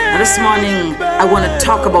this morning I want to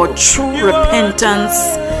talk about true repentance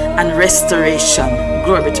and restoration.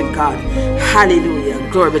 Glory be to God. Hallelujah.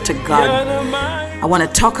 Glory be to God. I want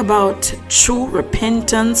to talk about true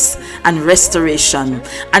repentance and restoration.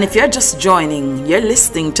 And if you're just joining, you're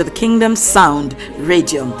listening to the Kingdom Sound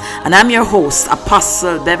Radio. And I'm your host,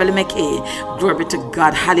 Apostle Beverley Mckay. Glory be to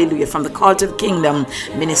God. Hallelujah. From the Call to the Kingdom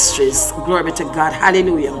Ministries. Glory be to God.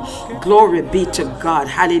 Hallelujah. Glory be to God.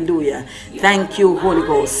 Hallelujah. Thank you, Holy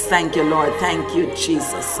Ghost. Thank you, Lord. Thank you,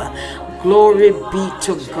 Jesus. Glory be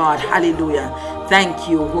to God. Hallelujah. Thank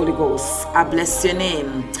you, Holy Ghost. I bless your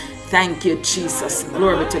name. Thank you, Jesus.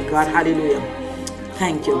 Glory to God. Hallelujah.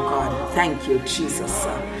 Thank you, God. Thank you, Jesus.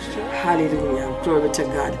 Hallelujah. Glory to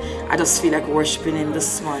God. I just feel like worshiping Him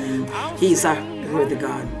this morning. He's a worthy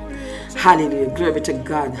God. Hallelujah. Glory to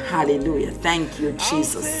God. Hallelujah. Thank you,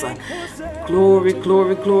 Jesus. Glory,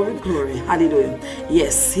 glory, glory, glory. Hallelujah.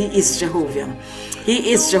 Yes, He is Jehovah.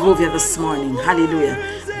 He is Jehovah this morning. Hallelujah.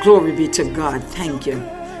 Glory be to God. Thank you.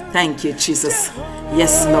 Thank you, Jesus.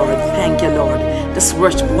 Yes, Lord. Thank you, Lord. Just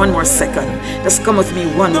worship one more second. Just come with me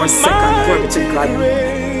one more second. Glory to God.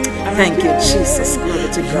 Thank you, Jesus.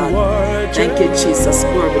 Glory to God. Thank you, Jesus.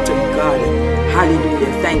 Glory to God.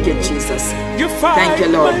 Hallelujah. Thank you, Jesus. Thank you,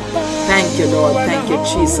 Lord. Thank you, Lord. Thank you,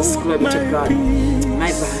 Jesus. Glory to God.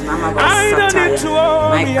 My God, Mama Satire.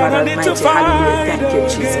 My God Almighty. Hallelujah. Thank you,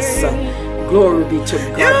 Jesus. Glory be to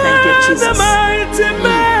God. Thank you, Jesus.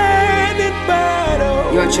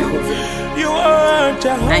 You're Jehovah.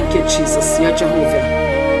 Thank you, Jesus. You're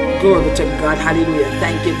Jehovah. Glory to God. Hallelujah.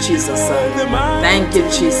 Thank you, Jesus. Thank you,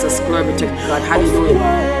 Jesus. Glory to God. Hallelujah.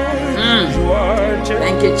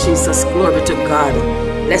 Thank you, Jesus. Glory to God.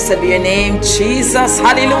 Blessed be your name, Jesus.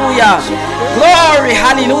 Hallelujah. Glory.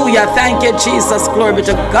 Hallelujah. Thank you, Jesus. Glory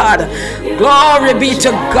to God. Glory be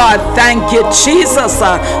to God. Thank you, Jesus.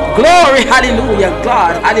 Glory. Hallelujah.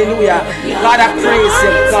 God. Hallelujah. God, I praise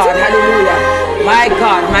you. God. Hallelujah. My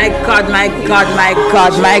God, my God, my God, my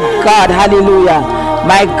God, my God, hallelujah.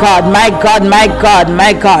 My God, my God, my God,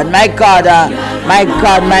 my God, my God, my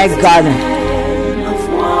God, my God.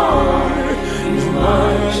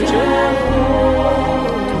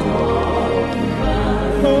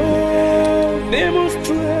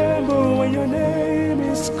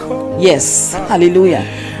 Yes, hallelujah.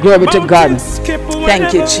 Glory to God.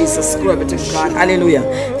 Thank you, Jesus. Glory to God. Hallelujah.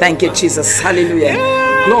 Thank you, Jesus. Hallelujah.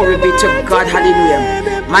 Glory be to God.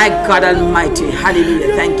 Hallelujah. My God Almighty.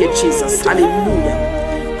 Hallelujah. Thank you, Jesus.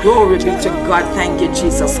 Hallelujah. Glory be to God. Thank you,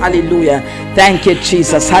 Jesus. Hallelujah. Thank you,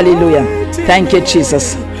 Jesus. Hallelujah. Thank you,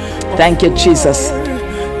 Jesus. Thank you, Jesus.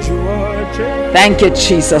 Thank you,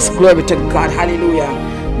 Jesus. Glory to God. Hallelujah.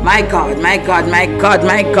 My God, my God, my God,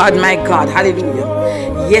 my God, my God. Hallelujah.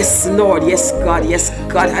 Yes, Lord. Yes, God. Yes,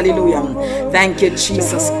 God. Hallelujah. Thank you,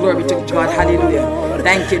 Jesus. Glory to God. Hallelujah.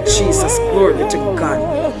 Thank you, Jesus. Glory to God.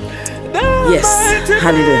 Yes.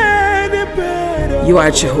 Hallelujah. You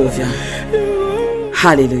are Jehovah.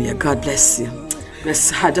 Hallelujah. God bless you.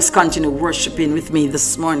 Just continue worshiping with me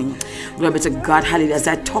this morning. Glory to God. Hallelujah. As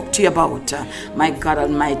I talk to you about my God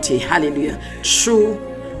Almighty. Hallelujah. True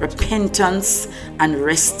repentance and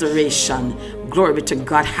restoration. Glory be to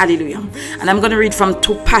God. Hallelujah. And I'm going to read from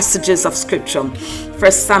two passages of scripture.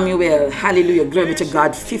 1 Samuel, hallelujah, glory be to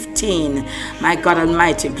God, 15, my God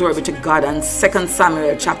Almighty, glory be to God, and 2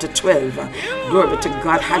 Samuel chapter 12, glory be to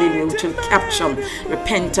God, hallelujah, which will capture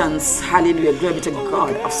repentance, hallelujah, glory be to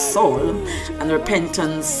God, of Saul and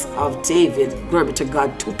repentance of David, glory be to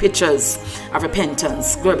God. Two pictures of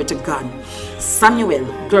repentance, glory be to God. Samuel,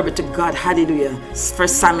 glory be to God, hallelujah. 1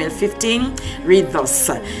 Samuel 15, read thus.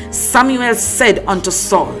 Samuel said unto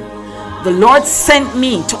Saul, the Lord sent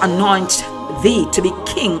me to anoint thee to be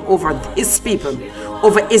king over his people,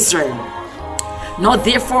 over Israel. Now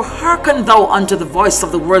therefore hearken thou unto the voice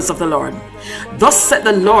of the words of the Lord. Thus said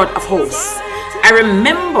the Lord of hosts, I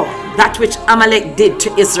remember that which Amalek did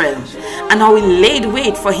to Israel, and how he laid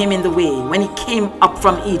wait for him in the way when he came up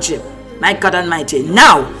from Egypt. My God Almighty,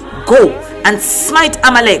 now go and smite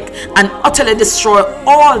Amalek and utterly destroy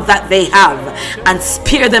all that they have, and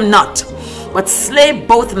spare them not, but slay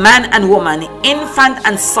both man and woman, infant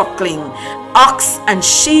and suckling, ox and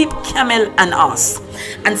sheep, camel and ass.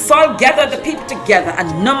 And Saul gathered the people together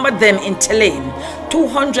and numbered them in Telaim,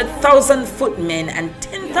 200,000 footmen and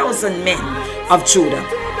 10,000 men of Judah.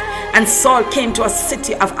 And Saul came to a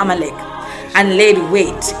city of Amalek and laid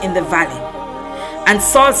wait in the valley. And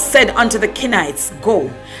Saul said unto the Kenites,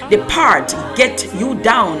 go, depart, get you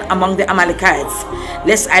down among the Amalekites,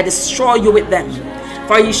 lest I destroy you with them.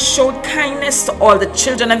 For he showed kindness to all the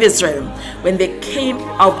children of Israel when they came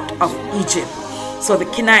out of Egypt. So the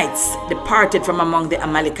Kenites departed from among the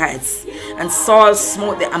Amalekites, and Saul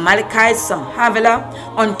smote the Amalekites from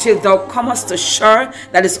Havilah until thou comest to Shur,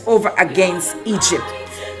 that is over against Egypt.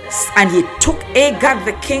 And he took Agag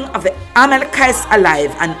the king of the Amalekites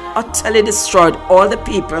alive, and utterly destroyed all the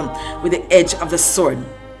people with the edge of the sword.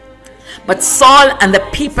 But Saul and the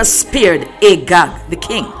people spared Agag the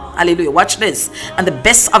king. Hallelujah. Watch this. And the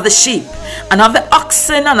best of the sheep, and of the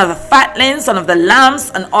oxen, and of the fatlings, and of the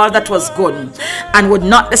lambs, and all that was good, and would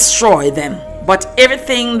not destroy them. But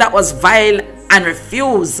everything that was vile and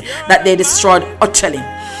refused, that they destroyed utterly.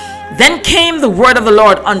 Then came the word of the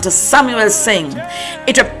Lord unto Samuel, saying,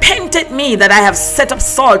 It repented me that I have set up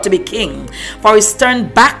Saul to be king, for he is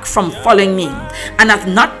turned back from following me, and hath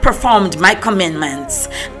not performed my commandments.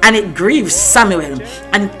 And it grieved Samuel,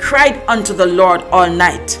 and cried unto the Lord all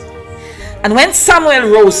night. And when Samuel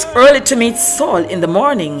rose early to meet Saul in the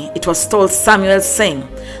morning, it was told Samuel, saying,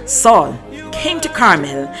 Saul came to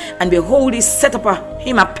Carmel, and behold, he set up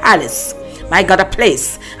him a palace, my God, a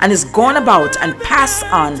place, and is gone about, and passed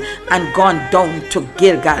on, and gone down to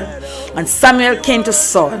Gilgal. And Samuel came to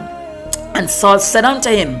Saul, and Saul said unto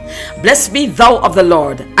him, Blessed be thou of the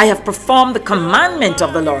Lord, I have performed the commandment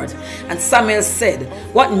of the Lord. And Samuel said,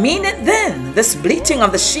 What meaneth then this bleating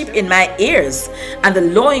of the sheep in my ears, and the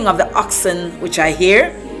lowing of the oxen which I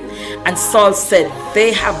hear? And Saul said,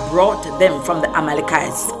 They have brought them from the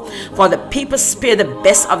Amalekites. For the people spare the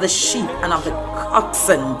best of the sheep and of the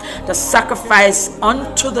oxen to sacrifice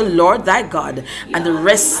unto the Lord thy God, and the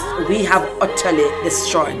rest we have utterly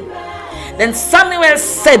destroyed. Then Samuel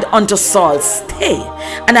said unto Saul, Stay,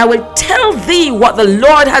 and I will tell thee what the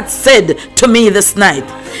Lord hath said to me this night.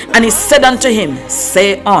 And he said unto him,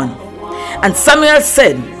 Say on. And Samuel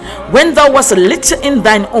said, When thou wast little in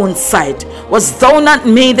thine own sight, was thou not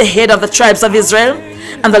made the head of the tribes of Israel?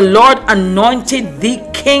 And the Lord anointed thee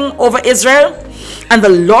king over Israel? And the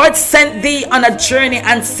Lord sent thee on a journey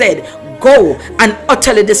and said, Go and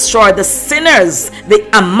utterly destroy the sinners, the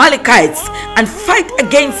Amalekites, and fight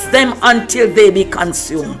against them until they be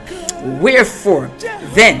consumed. Wherefore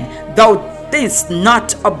then thou didst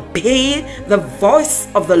not obey the voice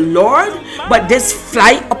of the Lord, but didst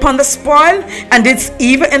fly upon the spoil, and didst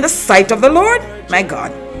evil in the sight of the Lord? My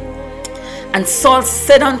God. And Saul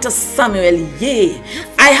said unto Samuel, Yea,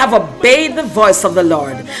 I have obeyed the voice of the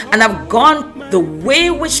Lord, and have gone the way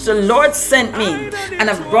which the Lord sent me, and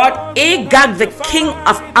have brought Agag the king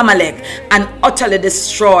of Amalek, and utterly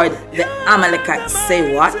destroyed the Amalekites.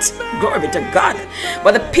 Say what? Glory be to God.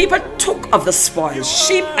 But the people took of the spoil,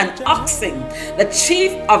 sheep and oxen, the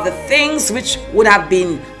chief of the things which would have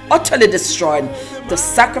been utterly destroyed, to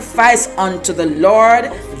sacrifice unto the Lord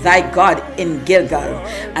thy God in Gilgal.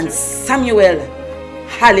 And Samuel,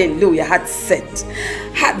 hallelujah, had said,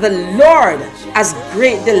 Had the Lord as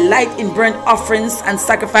great delight in burnt offerings and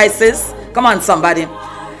sacrifices? Come on, somebody.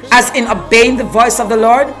 As in obeying the voice of the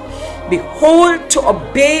Lord? Behold, to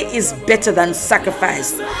obey is better than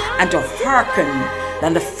sacrifice, and to hearken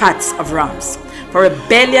than the fats of rams. For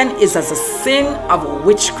rebellion is as a sin of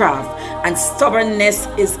witchcraft, and stubbornness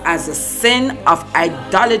is as a sin of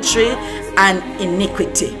idolatry and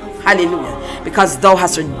iniquity. Hallelujah. Because thou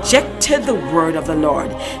hast rejected the word of the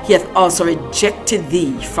Lord, he hath also rejected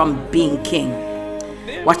thee from being king.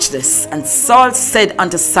 Watch this. And Saul said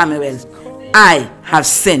unto Samuel, I have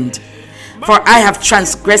sinned, for I have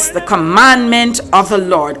transgressed the commandment of the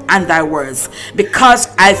Lord and thy words, because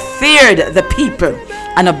I feared the people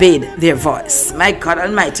and obeyed their voice. My God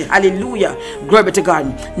Almighty, hallelujah, glory be to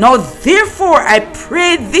God. Now therefore I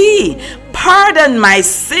pray thee, pardon my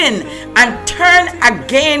sin, and turn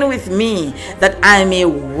again with me, that I may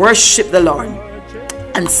worship the Lord.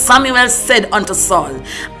 And Samuel said unto Saul,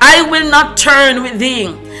 I will not turn with thee,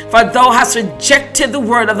 for thou hast rejected the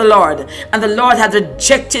word of the Lord, and the Lord hath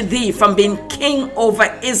rejected thee from being king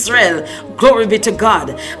over Israel. Glory be to God.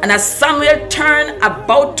 And as Samuel turned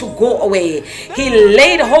about to go away, he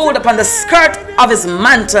laid hold upon the skirt of his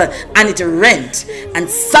mantle, and it rent. And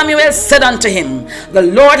Samuel said unto him, The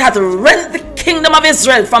Lord hath rent the kingdom of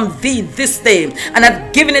Israel from thee this day, and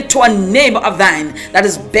hath given it to a neighbor of thine that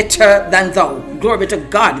is better than thou. Glory be to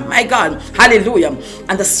God, my God, hallelujah.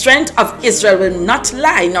 And the strength of Israel will not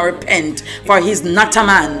lie nor repent, for he is not a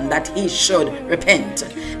man that he should repent.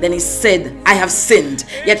 Then he said, I have sinned,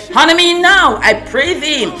 yet honor me now, I pray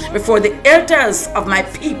thee, before the elders of my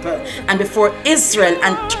people and before Israel,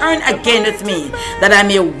 and turn again with me, that I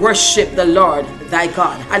may worship the Lord thy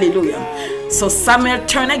God. Hallelujah. So Samuel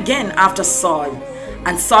turned again after Saul,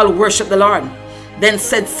 and Saul worshipped the Lord. Then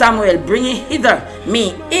said Samuel, bring hither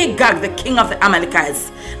me Agag, the king of the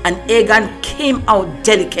Amalekites. And Agag came out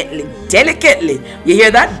delicately. Delicately. You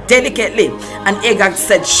hear that? Delicately. And Agag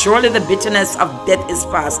said, surely the bitterness of death is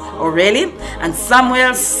past. Oh, really? And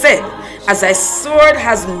Samuel said, as thy sword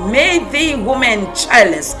has made thee woman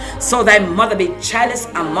childless, so thy mother be childless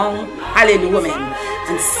among hallelujah women.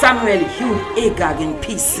 And Samuel hewed Agag in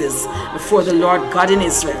pieces before the Lord God in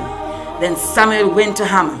Israel. Then Samuel went to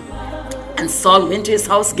Ramah, and Saul went to his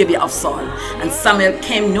house, Gibeah of Saul. And Samuel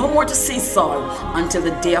came no more to see Saul until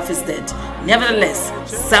the day of his death. Nevertheless,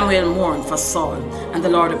 Samuel mourned for Saul, and the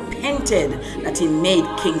Lord repented that he made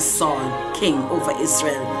King Saul king over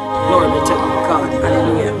Israel. Glory be to God.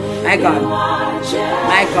 Hallelujah. My God.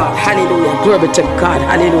 My God. Hallelujah. Glory be to God.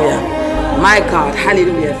 Hallelujah. My God.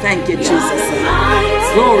 Hallelujah. Thank you, Jesus.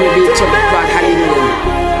 Glory be to God.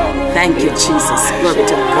 Hallelujah. Thank you, Jesus. Glory be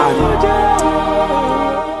to God.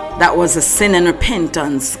 That was the sin and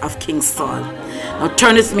repentance of King Saul. Now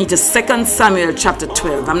turn with me to 2 Samuel chapter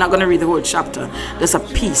 12. I'm not going to read the whole chapter. There's a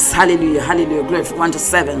piece. Hallelujah. Hallelujah. Glory from 1 to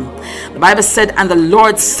 7. The Bible said, and the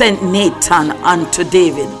Lord sent Nathan unto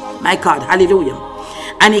David. My God. Hallelujah.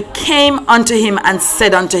 And he came unto him and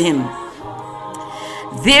said unto him,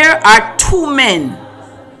 there are two men.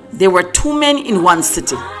 There were two men in one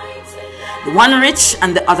city, the one rich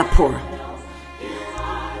and the other poor.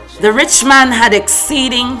 The rich man had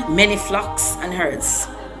exceeding many flocks and herds,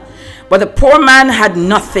 but the poor man had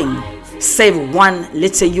nothing save one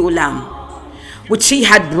little ewe lamb, which he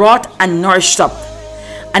had brought and nourished up.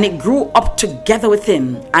 And it grew up together with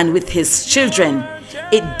him, and with his children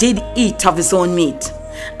it did eat of his own meat,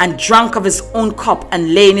 and drank of his own cup,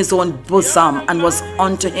 and lay in his own bosom, and was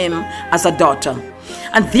unto him as a daughter.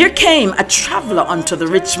 And there came a traveler unto the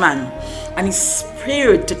rich man, and he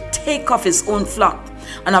spared to take off his own flock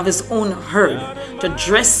and of his own herd, to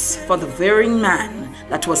dress for the very man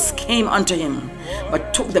that was came unto him,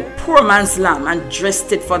 but took the poor man's lamb and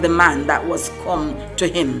dressed it for the man that was come to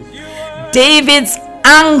him. David's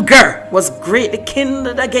anger was greatly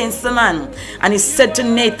kindled against the man, and he said to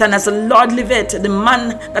Nathan, as the Lord liveth, the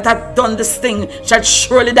man that hath done this thing shall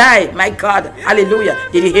surely die. My God, hallelujah.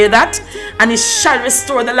 Did you hear that? And he shall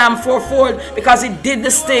restore the lamb fourfold, because he did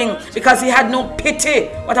this thing, because he had no pity.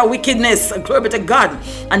 What a wickedness. Glory be to God.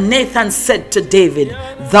 And Nathan said to David,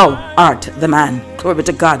 thou art the man. Glory be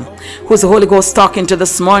to God. Who's the Holy Ghost talking to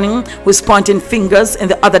this morning? Who's pointing fingers in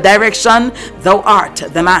the other direction? Thou art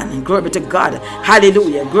the man. Glory be to God.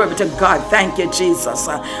 Hallelujah. Glory be to God. Thank you, Jesus.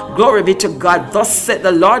 Glory be to God. Thus said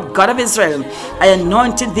the Lord God of Israel, I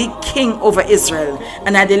anointed thee king over Israel,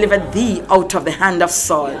 and I delivered thee out of the hand of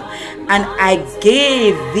Saul. And I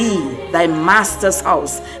gave thee thy master's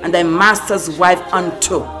house and thy master's wife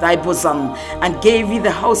unto thy bosom, and gave thee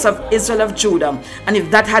the house of Israel of Judah. And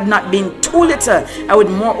if that had not been too little, I would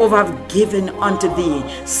moreover have given unto thee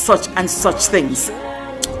such and such things.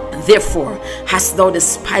 Therefore hast thou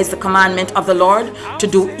despised the commandment of the Lord, to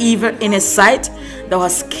do evil in his sight. Thou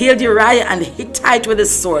hast killed Uriah and the Hittite with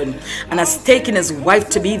his sword, and hast taken his wife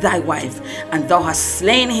to be thy wife, and thou hast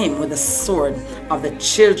slain him with the sword of the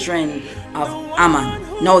children of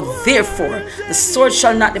Ammon. Now therefore the sword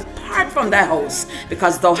shall not depart from thy house,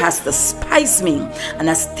 because thou hast despised me, and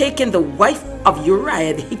hast taken the wife of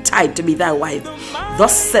Uriah the Hittite to be thy wife.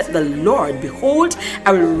 Thus saith the Lord, behold,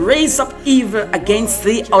 I will raise up evil against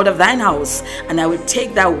thee out of thine house, and I will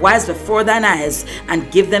take thy wives before thine eyes,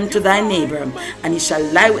 and give them to thy neighbor, and he shall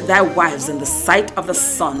lie with thy wives in the sight of the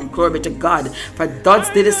sun. Glory be to God. For thou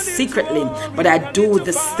did it secretly, but I do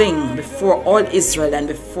this thing before all Israel and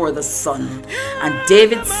before the sun. And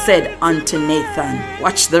David said unto Nathan,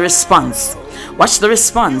 watch the response. Watch the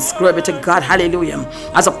response. Glory be to God. Hallelujah.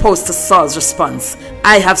 As opposed to Saul's response,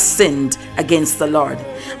 I have sinned against the Lord.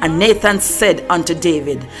 And Nathan said unto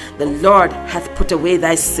David, the Lord hath put away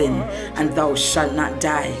thy sin, and thou shalt not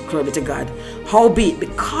die. Glory be to God. Howbeit,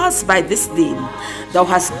 because by this deed thou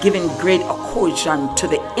hast given great occasion to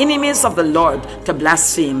the enemies of the Lord to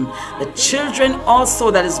blaspheme, the children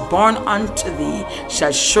also that is born unto thee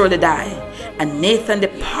shall surely die. And Nathan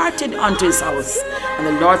departed unto his house, and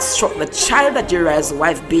the Lord struck the child that Uriah's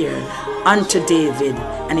wife bare unto David,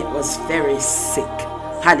 and it was very sick.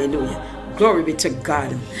 Hallelujah. Glory be to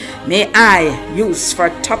God. May I use for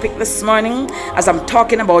a topic this morning, as I'm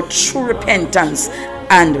talking about true repentance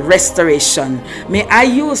and restoration, may I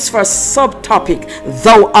use for a subtopic,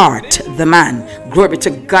 thou art the man. Glory be to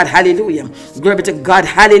God. Hallelujah. Glory be to God.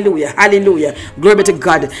 Hallelujah. Hallelujah. Glory be to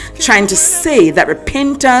God. Trying to say that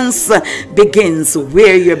repentance begins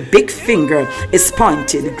where your big finger is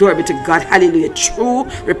pointed. Glory be to God. Hallelujah. True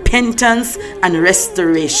repentance and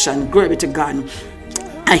restoration. Glory be to God.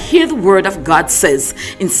 I hear the word of God says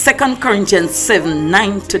in 2 Corinthians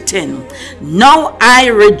 7:9-10, now I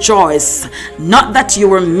rejoice, not that you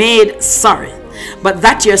were made sorry, but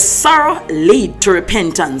that your sorrow lead to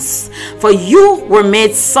repentance. For you were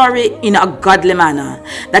made sorry in a godly manner,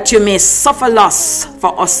 that you may suffer loss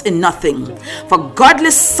for us in nothing. For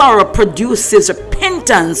godly sorrow produces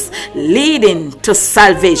repentance, leading to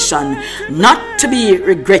salvation, not to be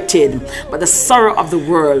regretted, but the sorrow of the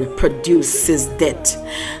world produces death.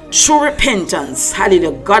 True repentance,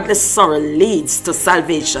 hallelujah, godly sorrow leads to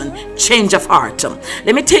salvation, change of heart.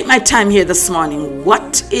 Let me take my time here this morning.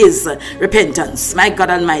 What is repentance? My God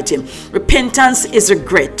Almighty. Repentance is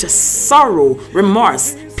regret, sorrow,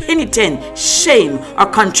 remorse, penitence, shame, or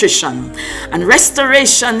contrition. And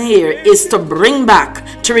restoration here is to bring back,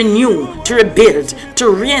 to renew, to rebuild, to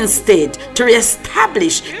reinstate, to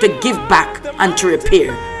reestablish, to give back, and to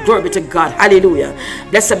repair. Glory be to God. Hallelujah.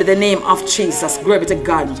 Blessed be the name of Jesus. Glory be to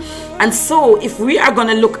God. And so if we are going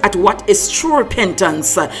to look at what is true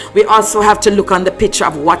repentance, we also have to look on the picture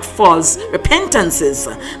of what false repentance is.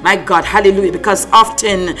 My God, hallelujah. Because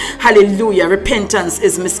often, hallelujah, repentance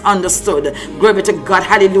is misunderstood. Glory be to God,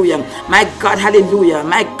 hallelujah. My God, hallelujah.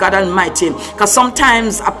 My God Almighty. Because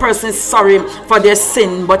sometimes a person is sorry for their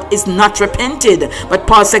sin but is not repented. But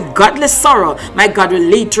Paul said godly sorrow, my God, will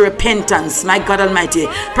lead to repentance. My God Almighty.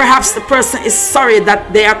 Perhaps the person is sorry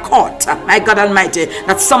that they are caught. My God Almighty.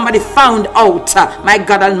 That somebody found out, my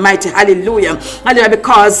God Almighty, hallelujah, hallelujah,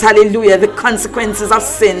 because, hallelujah, the consequences of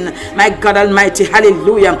sin, my God Almighty,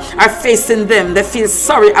 hallelujah, are facing them. They feel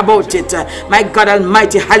sorry about it, my God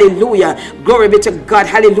Almighty, hallelujah, glory be to God,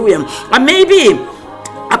 hallelujah. Or maybe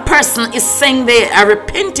a person is saying they are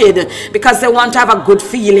repented because they want to have a good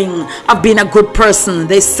feeling of being a good person.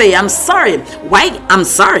 They say, I'm sorry. Why I'm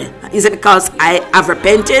sorry? Is it because I have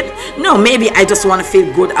repented? No, maybe I just want to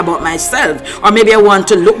feel good about myself. Or maybe I want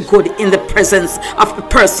to look good in the presence of a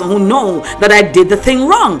person who know that I did the thing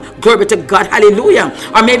wrong. Glory to God, hallelujah.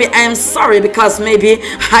 Or maybe I am sorry because maybe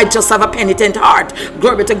I just have a penitent heart.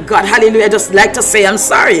 Glory to God, hallelujah. I just like to say I'm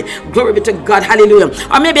sorry. Glory to God, hallelujah.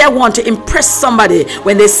 Or maybe I want to impress somebody.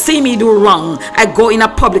 When they see me do wrong, I go in a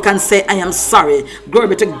public and say I am sorry.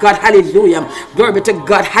 Glory to God, hallelujah. Glory to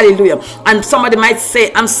God, hallelujah. And somebody might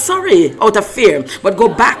say I'm sorry out of fear, but go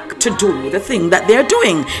back to do the thing that they're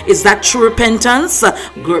doing. Is that true repentance?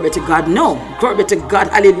 Glory to God, no. Glory to God,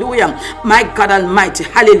 hallelujah. My God Almighty,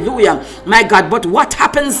 hallelujah. My God, but what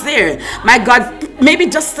happens there? My God, maybe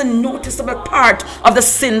just a noticeable part of the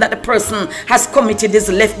sin that the person has committed is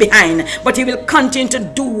left behind, but he will continue to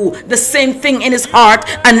do the same thing in his heart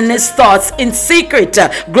and in his thoughts in secret.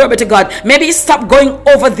 Glory to God. Maybe he stopped going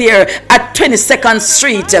over there at 22nd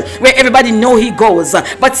Street where everybody know he goes,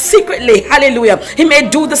 but secretly, hallelujah, he may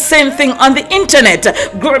do the same thing on the internet.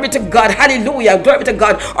 Glory to God, hallelujah. Glory to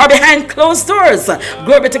God. Or behind closed doors.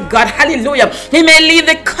 Glory to God, hallelujah. He may leave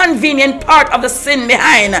the convenient part of the sin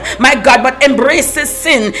behind, my God, but embrace his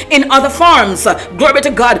sin in other forms. Glory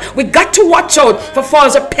to God. We got to watch out for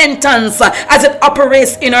false repentance as it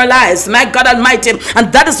operates in our lives, my God Almighty.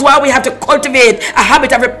 And that is why we have to cultivate a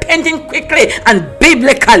habit of repenting quickly and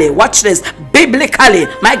biblically. Watch this, biblically,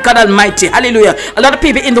 my God Almighty, hallelujah. A lot of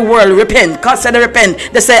people in the world repent. God said they repent.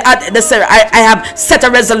 They say I have set a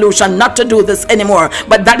resolution not to do this anymore.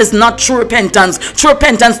 But that is not true repentance. True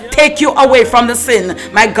repentance take you away from the sin,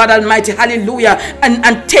 my God Almighty, hallelujah,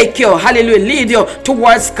 and take you, hallelujah, lead you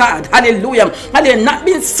towards God, hallelujah, hallelujah. Not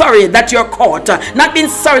being sorry that you're caught, not being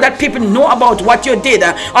sorry that people know about what you did,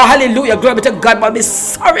 or hallelujah, glory to God, but be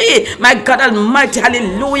sorry, my God Almighty,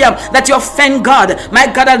 hallelujah, that you offend God, my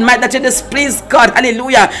God Almighty, that you displease God,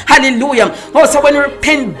 hallelujah, hallelujah. Also, when we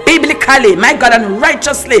repent biblically, my God, and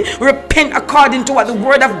righteously, repent according to what the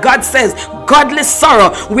word of God says, godly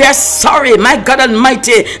sorrow, we are sorry, my God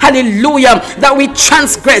Almighty, hallelujah, that we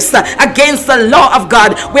transgress against the law of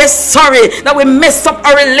God. We're sorry that we mess up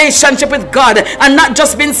our relationship with God, and not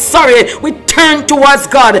just being sorry, we turn towards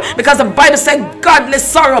God, because the Bible said godly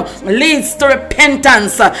sorrow leads to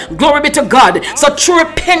repentance. Glory be to God. So true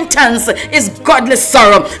repentance is godly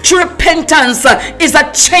sorrow. True repentance is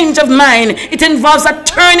a change of mind. It involves a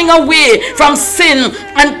turning away from sin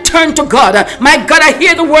and turn to God. My God, I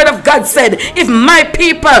hear the word of God said, if my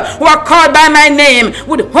people who are called by my name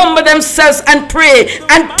would humble themselves and pray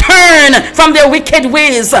and turn from their wicked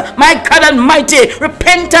ways, my God Almighty,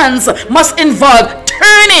 repentance must involve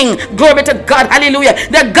turning. Glory to God, hallelujah.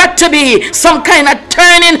 There got to be some kind of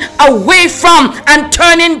turning away from and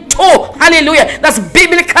turning to, hallelujah. That's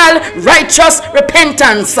biblical righteous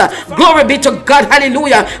repentance. Glory be to God,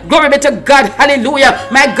 hallelujah. Glory be to God, hallelujah.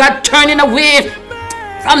 My God, turning away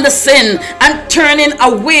from the sin and turning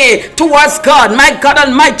away towards God. My God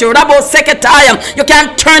Almighty, Rabo Seketaya, you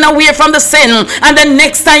can't turn away from the sin and the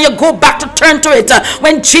next time you go back to turn to it.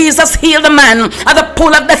 When Jesus healed the man at the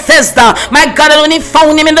pool of Bethesda, my God, when he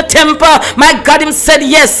found him in the temple, my God, him said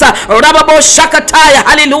yes. Rabo Shakataya,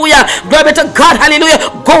 hallelujah, glory to God, hallelujah.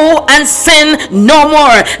 Go and sin no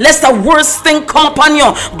more, lest the worst thing come upon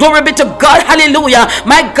you. Glory be to God, hallelujah.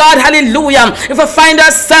 My God, hallelujah. If we find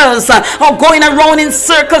ourselves going around in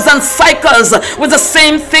circles and cycles with the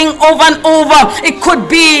same thing over and over, it could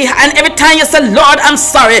be, and every time you say, Lord, I'm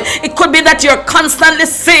sorry, it could be that you're constantly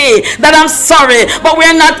saying that I'm sorry, but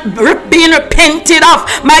we're not being repented of.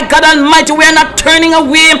 My God Almighty, we're not turning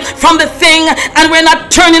away from the thing, and we're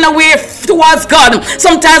not turning away towards God.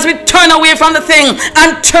 Sometimes we turn away from the thing and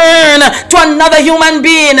turn to another human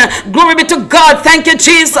being. Glory be to God. Thank you,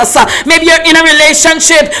 Jesus. Maybe you're in a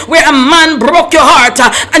relationship where a man broke your heart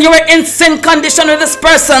and you were in sin condition with this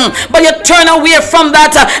person, but you turn away from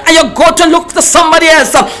that and you go to look to somebody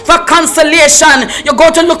else for consolation. You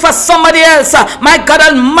go to look for somebody else, my God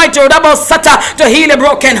Almighty, to heal a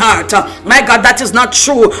broken heart. My God, that is not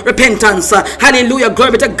true repentance. Hallelujah,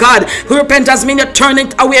 glory be to God. Repentance means you're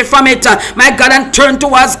turning away from it, my God, and turn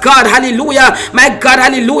towards God. Hallelujah, my God,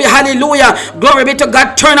 hallelujah, hallelujah, glory be to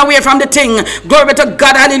God. Turn away from the thing, glory be to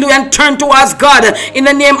God, hallelujah, and turn towards God in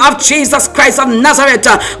the name of Jesus Christ of Nazareth.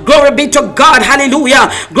 Glory be to God,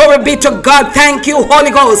 hallelujah, glory be to God. Thank you,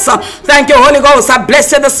 Holy Ghost. Thank you, Holy Ghost. I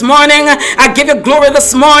bless you this morning. I give you glory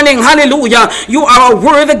this morning. Hallelujah. You are a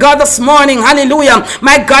worthy God this morning. Hallelujah.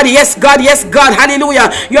 My God, yes, God, yes, God.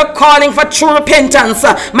 Hallelujah. You're calling for true repentance.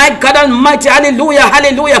 My God Almighty. Hallelujah.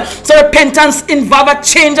 Hallelujah. So repentance involves a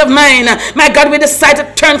change of mind. My God, we decide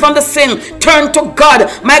to turn from the sin, turn to God.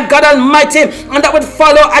 My God Almighty. And that would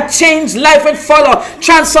follow a changed life will follow.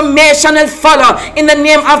 Transformation will follow in the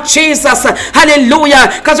name of Jesus.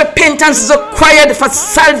 Hallelujah. Because repentance is required for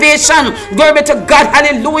salvation. Glory be to God.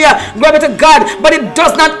 Hallelujah. Glory be to God. But it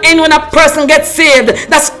does not end when a person gets saved.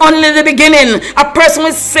 That's only the beginning. A person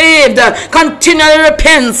is saved continually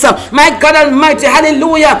repents. My God Almighty.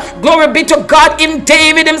 Hallelujah. Glory be to God. In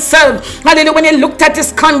David himself, hallelujah, when he looked at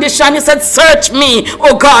his condition, he said, search me,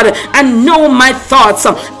 oh God, and know my thoughts.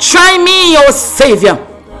 Try me, oh Savior.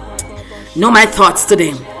 Know my thoughts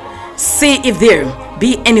today. See if there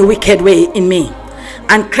be any wicked way in me,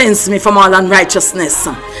 and cleanse me from all unrighteousness,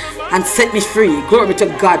 and set me free. Glory to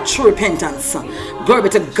God. True repentance, glory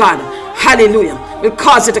to God, hallelujah, will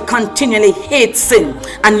cause you to continually hate sin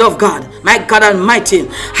and love God. My God Almighty,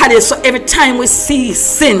 hallelujah. So every time we see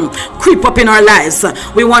sin creep up in our lives,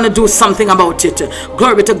 we want to do something about it.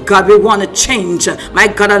 Glory to God. We want to change. My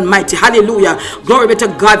God Almighty, hallelujah, glory to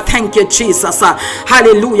God. Thank you, Jesus.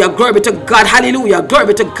 Hallelujah, glory to God. Hallelujah,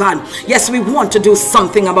 glory to God. Yes, we want to do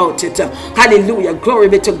something about it. Hallelujah, glory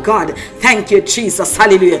be to God. Thank you, Jesus.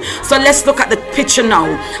 Hallelujah. So let's look at the picture now.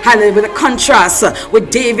 Hallelujah, with the contrast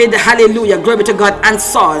with David, hallelujah, glory to God, and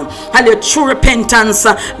Saul. Hallelujah, true repentance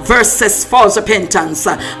versus false repentance.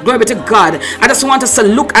 Glory to God. I just want us to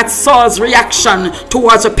look at Saul's reaction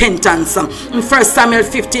towards repentance in 1 Samuel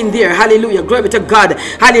 15 there. Hallelujah, glory to God.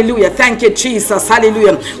 Hallelujah, thank you, Jesus.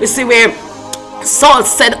 Hallelujah. We see where Saul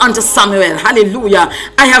said unto Samuel, hallelujah,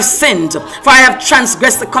 I have sinned, for I have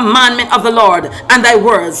transgressed the commandment of the Lord and thy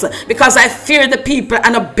words, because I feared the people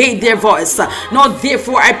and obeyed their voice. Now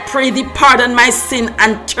therefore I pray thee, pardon my sin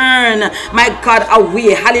and turn my God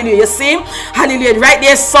away. Hallelujah. You see, hallelujah, right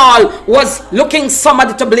there Saul was looking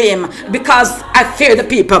somebody to blame, because I fear the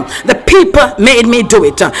people. The people made me do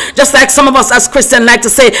it. Just like some of us as Christians like to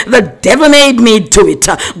say, the devil made me do it.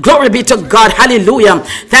 Glory be to God. Hallelujah.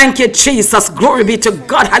 Thank you, Jesus. Glory be to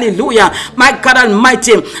God. Hallelujah. My God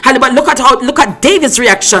Almighty. Hallelujah. Look at David's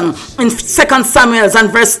reaction in 2 Samuel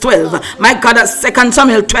and verse 12. My God, 2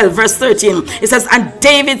 Samuel 12 verse 13. It says, and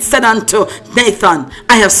David said unto Nathan,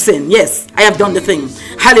 I have sinned. Yes, I have done the thing.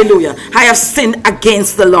 Hallelujah. I have sinned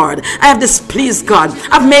against the Lord. I have displeased God.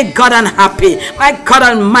 I've made God unhappy. My God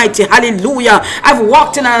Almighty. Hallelujah. I've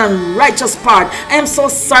walked in an unrighteous path. I am so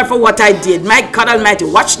sorry for what I did. My God Almighty.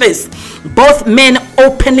 Watch this. Both men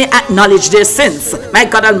openly acknowledge their sins. My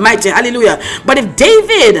God Almighty. Hallelujah. But if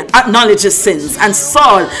David acknowledges sins and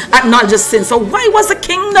Saul acknowledges sins, so why was the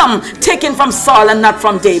kingdom taken from Saul and not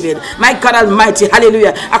from David? My God Almighty.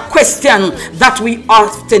 Hallelujah. A question that we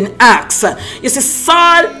often ask. You see,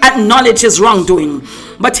 Saul acknowledged his wrongdoing,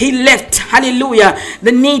 but he left, hallelujah,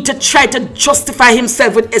 the need to try to justify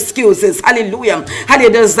himself with excuses. Hallelujah.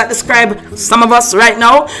 Hallelujah. Does that describe some of us right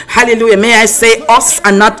now? Hallelujah. May I say us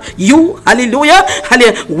and not you? Hallelujah.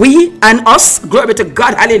 Hallelujah. We and us. Glory to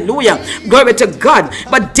God. Hallelujah. Glory to God.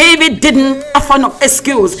 But David didn't offer no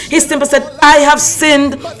excuse. He simply said, I have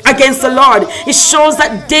sinned against the Lord. It shows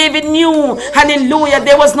that David knew, hallelujah,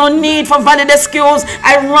 there was no need for valid excuse.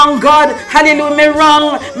 I wronged God. Hallelujah. Me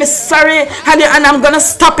wrong. Me sorry. Hallelujah. And I'm going to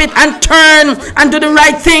stop it and turn and do the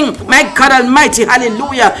right thing. My God Almighty.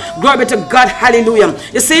 Hallelujah. Glory to God. Hallelujah.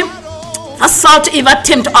 You see, for Saul to even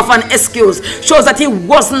attempt to offer an excuse shows that he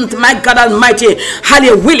wasn't, my God Almighty,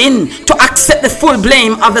 hallelujah, willing to accept the full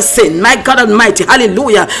blame of the sin. My God Almighty,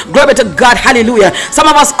 hallelujah, glory to God, hallelujah. Some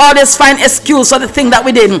of us always find excuse for the thing that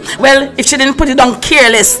we didn't. Well, if she didn't put it on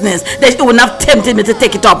carelessness, then it wouldn't have tempted me to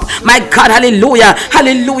take it up. My God, hallelujah,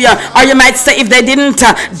 hallelujah. Or you might say, if they didn't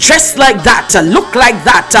dress like that, look like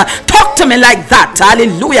that, talk to me like that,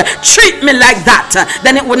 hallelujah, treat me like that,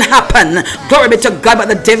 then it wouldn't happen. Glory be to God. But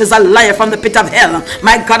the devil is a liar from the pit of hell.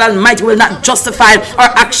 My God Almighty will not justify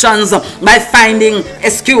our actions by finding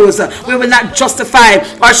excuse. We will not justify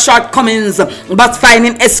our shortcomings but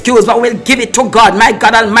finding excuse, but we'll give it to God. My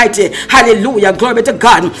God Almighty, hallelujah, glory to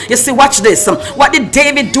God. You see, watch this. What did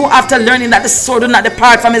David do after learning that the sword would not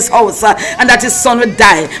depart from his house and that his son would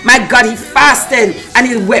die? My God, he fasted and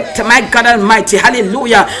he wept. My God Almighty,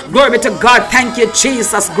 hallelujah, glory to God. Thank you,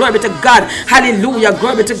 Jesus. Glory to God, hallelujah,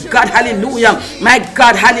 glory to God, hallelujah. My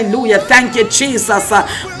God, hallelujah, thank you, Jesus.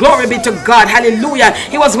 Glory be to God, hallelujah.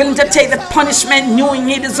 He was willing to take the punishment knowing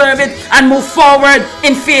he deserved it and move forward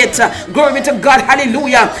in faith. Glory be to God,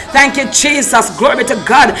 hallelujah. Thank you, Jesus. Glory be to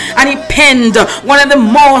God. And he penned one of the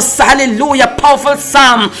most, hallelujah, powerful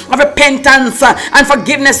psalm of repentance and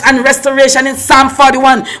forgiveness and restoration in Psalm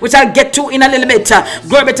 41, which I'll get to in a little bit.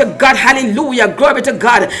 Glory be to God, hallelujah, glory be to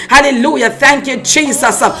God, hallelujah. Thank you,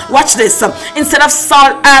 Jesus. Watch this. Instead of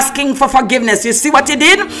Saul asking for forgiveness, you see what he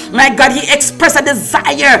did? My God, he expressed a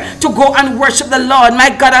desire to go and worship the Lord. My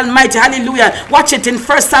God Almighty, hallelujah. Watch it in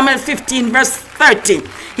 1 Samuel 15 verse 30.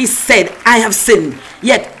 He said, I have sinned,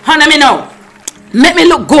 yet honor me now. Make me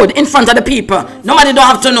look good in front of the people. Nobody don't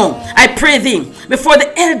have to know. I pray thee before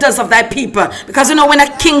the elders of thy people. Because you know, when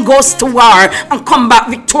a king goes to war and come back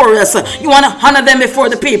victorious, you want to honor them before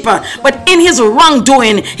the people. But in his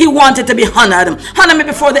wrongdoing, he wanted to be honored. Honor me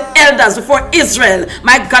before the elders, before Israel.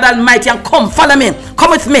 My God Almighty, and come, follow me.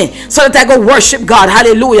 Come with me so that I go worship God.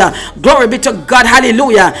 Hallelujah. Glory be to God.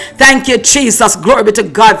 Hallelujah. Thank you, Jesus. Glory be to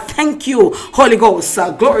God. Thank you, Holy Ghost.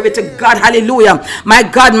 Glory be to God. Hallelujah. My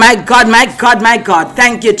God, my God, my God, my God.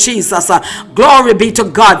 Thank you, Jesus. Glory be to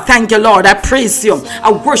God. Thank you, Lord. I praise you.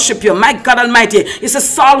 I worship you. My God Almighty. You see,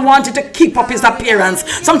 Saul wanted to keep up his appearance.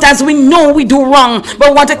 Sometimes we know we do wrong, but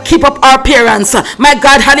we want to keep up our appearance. My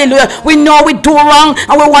God, hallelujah. We know we do wrong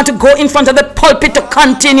and we want to go in front of the pulpit to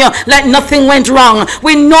continue like nothing went wrong.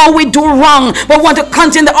 We know we do wrong, but we want to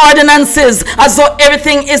continue the ordinances as though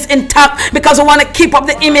everything is intact because we want to keep up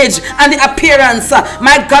the image and the appearance.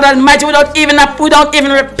 My God Almighty, without even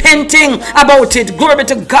repenting about it. Glory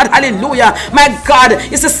to God. Hallelujah. My God,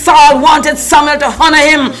 you see, Saul wanted Samuel to honor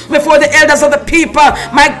him before the elders of the people.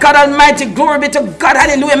 My God Almighty, glory be to God.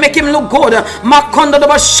 Hallelujah. Make him look good.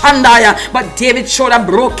 But David showed a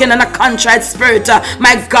broken and a contrite spirit.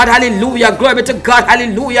 My God, hallelujah. Glory to God.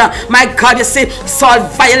 Hallelujah. My God, you see, Saul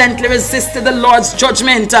violently resisted the Lord's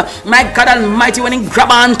judgment. My God Almighty, when he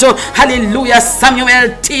grabbed onto, hallelujah,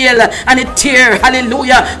 Samuel tail and it tear.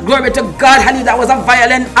 Hallelujah. Glory to God. Hallelujah. That was a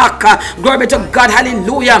violent act. Glory to God.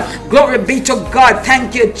 Hallelujah. Glory be to God.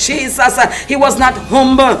 Thank you, Jesus. He was not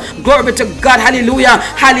humble. Glory to God. Hallelujah.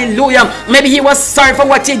 Hallelujah. Maybe he was sorry for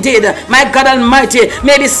what he did. My God Almighty.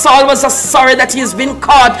 Maybe Saul was sorry that he's been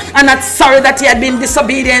caught and not sorry that he had been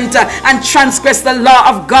disobedient and transgressed the law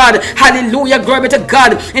of God. Hallelujah. Glory to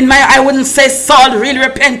God. I wouldn't say Saul really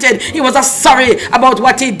repented. He was sorry about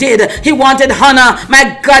what he did. He wanted honor.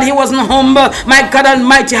 My God, he wasn't humble. My God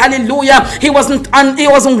Almighty. Hallelujah. He wasn't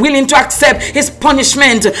willing to accept his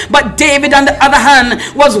punishment. But David, on the other hand,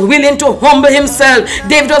 was willing to humble himself.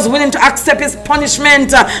 David was willing to accept his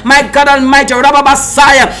punishment. My God Almighty.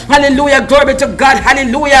 Hallelujah. Glory to God.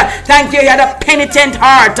 Hallelujah. Thank you. He had a penitent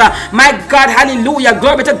heart. My God. Hallelujah.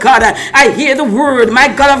 Glory to God. I hear the word. My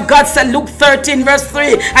God of God said, Luke 13 verse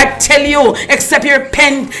 3. I tell you, except you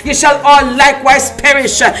repent, you shall all likewise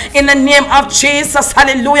perish. In the name of Jesus.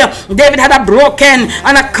 Hallelujah. David had a broken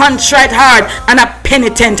and a contrite heart and a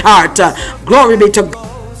penitent heart. Glory be to God.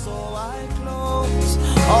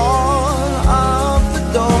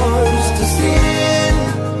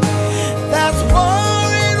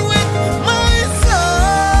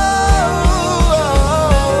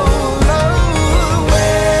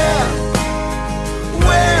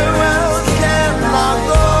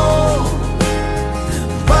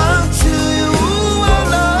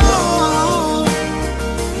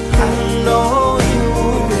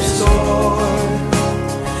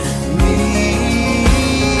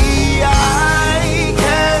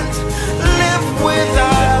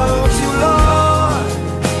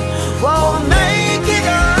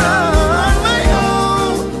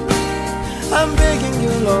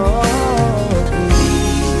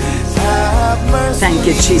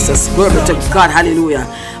 Thank you, Jesus. Glory to God. Hallelujah.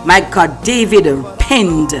 My God, David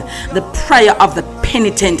penned the prayer of the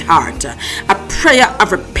penitent heart, a prayer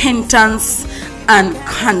of repentance and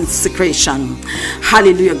consecration.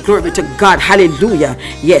 Hallelujah. Glory to God. Hallelujah.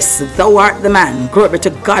 Yes, thou art the man. Glory to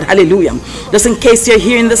God. Hallelujah. Just in case you're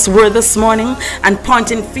hearing this word this morning and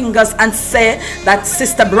pointing fingers and say that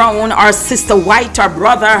Sister Brown or Sister White or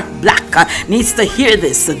Brother Black needs to hear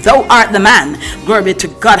this. Thou art the man. Glory to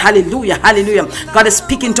God. Hallelujah. Hallelujah. God is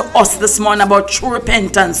speaking to us this morning about true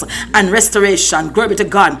repentance and restoration. Glory to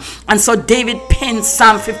God. And so David penned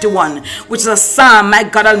Psalm 51, which is a psalm, my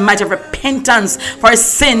God Almighty, of repentance for his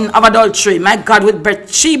sin of adultery, my God, with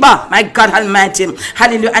Bathsheba, my God Almighty,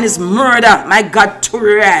 hallelujah, and his murder, my God, to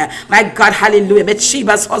Uriah, my God, hallelujah,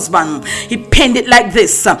 Bathsheba's husband. He penned it like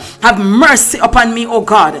this: have mercy upon me, O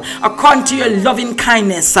God, according to your loving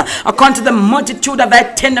kindness, according to the multitude of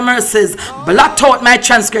thy tender mercies, blot out my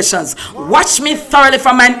transgressions, wash me thoroughly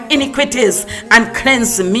from mine iniquities, and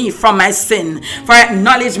cleanse me from my sin. For I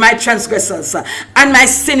acknowledge my transgressions, and my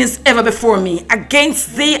sin is ever before me.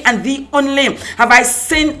 Against thee and thee only have I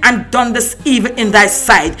sinned and done this evil in thy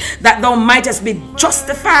sight, that thou mightest be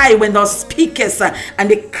justified when thou speakest, and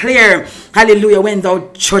declare, hallelujah, when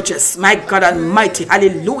thou judgest. My God Almighty,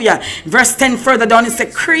 hallelujah. Verse 10 further down, it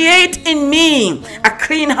says, create in me a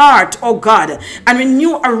clean heart, O God, and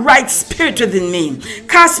renew a right spirit within me.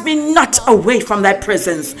 Cast me not away from thy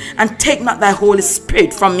presence, and take not thy Holy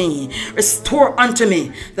Spirit from me. Restore unto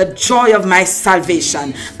me the joy of my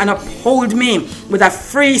salvation, and uphold me with a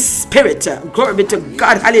free spirit. Glory be to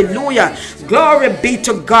God. Hallelujah. Glory be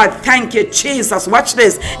to God. Thank you, Jesus. Watch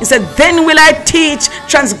this. He said, then will I teach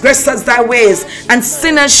transgressors thy ways, and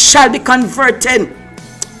sinners shall be converted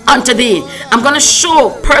unto thee. I'm going to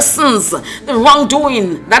show persons the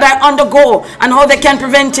wrongdoing that I undergo and how they can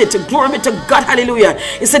prevent it. Glory be to God. Hallelujah.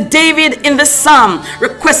 He said, David in this psalm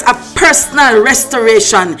requests a personal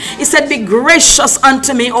restoration. He said, be gracious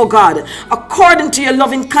unto me, O God, according to your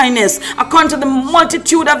loving kindness, according to the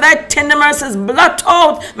multitude of thy tender mercies, blot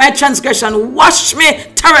out my transgression. Wash me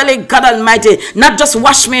thoroughly, God Almighty. Not just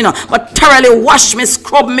wash me, but thoroughly wash me,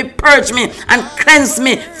 scrub me, purge me, and cleanse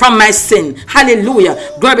me from my sin. Hallelujah.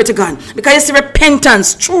 Glory be to God. Because you see,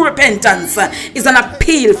 repentance, true repentance, is an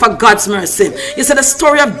appeal for God's mercy. You see, the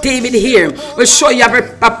story of David here will show you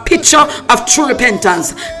a picture of true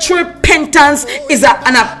repentance. True repentance is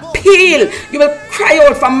an appeal. You will cry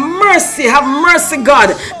out for mercy. Have mercy,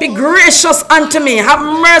 God. Be gracious unto me. Have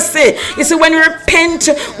mercy. You see, when we repent,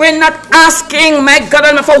 we're not asking, my God,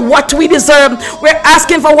 for what we deserve. We're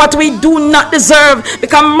asking for what we do not deserve,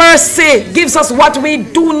 because mercy gives us what we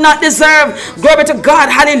do not deserve. Glory to God.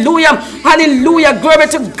 Hallelujah. Hallelujah. Glory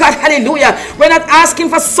to God. Hallelujah. We're not asking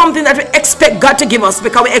for something that we expect God to give us,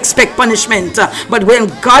 because we expect punishment. But when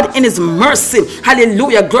God in his mercy,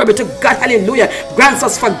 hallelujah, glory to God, hallelujah, grants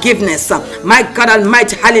us forgiveness, my God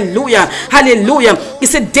Almighty, hallelujah, hallelujah. You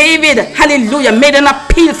see, David, hallelujah, made an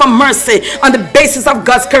appeal for mercy on the basis of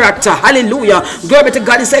God's character. Hallelujah. Glory to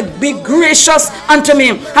God. He said, be gracious unto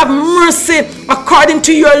me. Have mercy according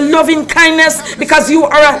to your loving kindness, because you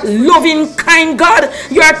are a loving, kind God.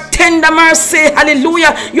 You are tender mercy.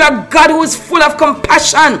 Hallelujah. You are God who is full of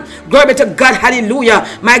compassion. Glory to God. Hallelujah.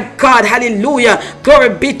 My God. Hallelujah. Glory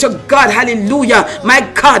be to God. Hallelujah. My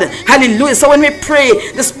God. Hallelujah. So when we pray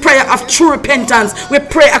this prayer of true repentance, we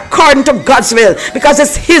pray according to God's will, because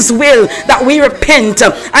it's his will that we repent,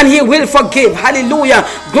 and he will forgive. Hallelujah.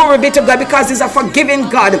 Glory be to God, because he's a forgiving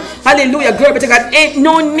God. Hallelujah. Glory be to God. Ain't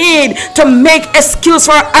no need to make excuse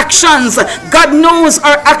for our actions. God knows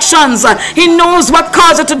our actions. He knows what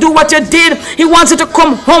caused you to do what you did. He wants you to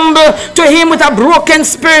come humble to him with a broken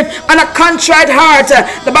spirit and a contrite heart.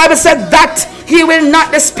 The Bible said that he will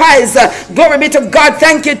not despise. Glory be to God.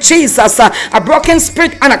 Thank you, Jesus. A broken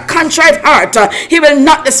spirit and a contrite heart, he will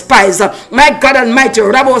not despise. My God Almighty,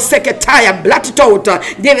 Rabo Seketaya, blot it out.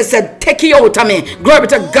 David said, take it out of me. Glory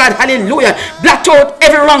to God. Hallelujah. Blot out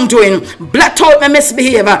every wrongdoing. Blot out my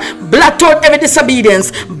misbehavior. Blot out every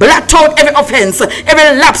disobedience. Blot out every offense.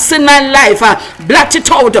 Every lapse in my life. Blot it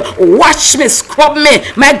out. Wash me. Scrub me.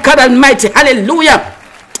 My God Almighty. Hallelujah.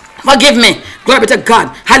 Forgive me. Glory to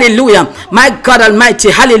God. Hallelujah. My God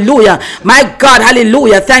Almighty. Hallelujah. My God.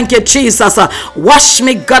 Hallelujah. Thank you, Jesus. Wash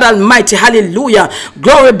me, God Almighty. Hallelujah.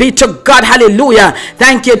 Glory be to God. Hallelujah.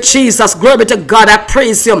 Thank you, Jesus. Glory to God. I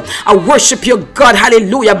praise you. I worship you, God.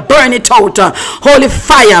 Hallelujah. Burn it out. Holy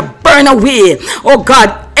fire. Burn away. Oh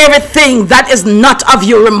God. Everything that is not of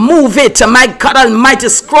you, remove it. My God Almighty,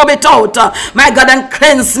 scrub it out. My God, and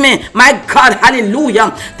cleanse me. My God,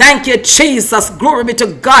 hallelujah. Thank you, Jesus. Glory be to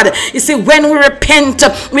God. You see, when when we repent,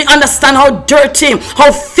 we understand how dirty,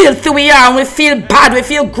 how filthy we are, and we feel bad, we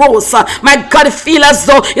feel gross. My God, we feel as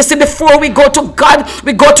though, you see, before we go to God,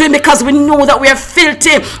 we go to him because we know that we are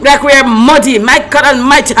filthy, like we are muddy. My God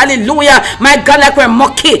Almighty, hallelujah. My God, like we're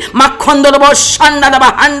mucky. My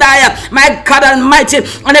God Almighty,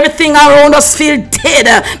 and everything around us feel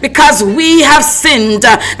dead because we have sinned.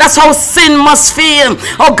 That's how sin must feel.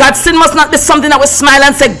 Oh God, sin must not be something that we smile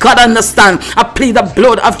and say, God understand. I plead the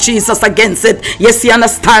blood of Jesus against it. Yes, he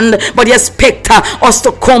understand, but he expects us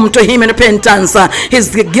to come to him in repentance. He's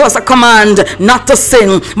give us a command not to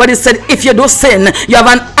sin, but he said, if you do sin, you have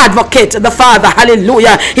an advocate, the Father.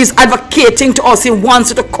 Hallelujah. He's advocating to us. He wants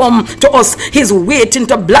you to come to us. He's waiting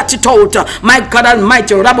to blot it out. My God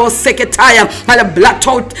Almighty, Rabo Seketaya, and blot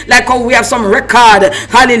out like how we have some record,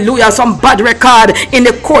 hallelujah, some bad record in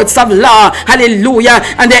the courts of law, hallelujah,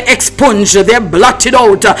 and they expunge, they blot it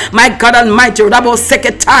out. My God Almighty, Rabo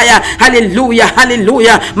Seketaya, hallelujah,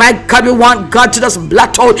 hallelujah. My God, we want God to just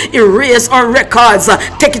blot out, erase our records,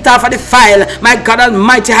 take it off of the file. My God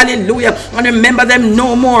Almighty, hallelujah, and remember them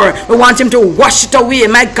no more. We want him to wash it away.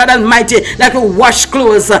 My God Almighty, like we wash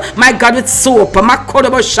clothes, my God, with soap.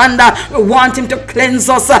 We want him to cleanse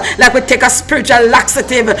us like we take a spiritual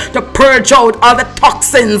laxative to purge out all the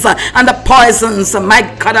toxins and the poisons, my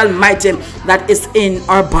God Almighty, that is in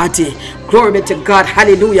our body. Glory be to God,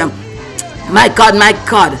 hallelujah. My God,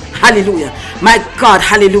 hallelujah. My God,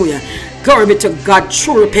 hallelujah. Glory be to God,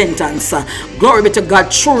 true repentance. Glory be to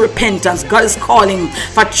God, true repentance. God is calling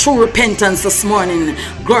for true repentance this morning.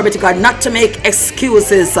 Glory be to God, not to make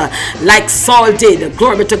excuses like Saul did.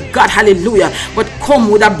 Glory be to God, hallelujah. But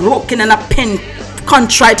come with a broken and a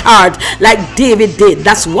contrite heart like David did.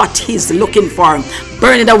 That's what he's looking for.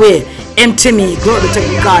 Burn it away. Empty me. Glory be to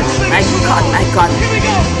God. My God, my God. Here we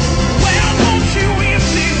go.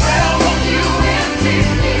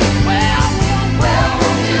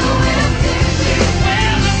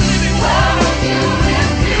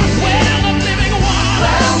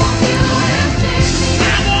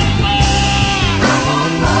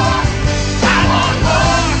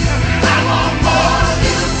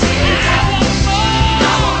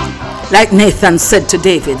 Like Nathan said to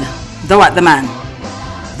David, thou art the man.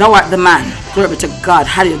 Thou art the man. Glory to God.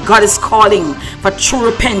 Hallelujah. God is calling for true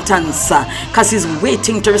repentance because he's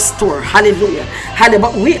waiting to restore. Hallelujah. Hallelujah.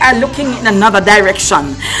 But we are looking in another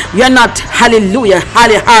direction. We are not, hallelujah,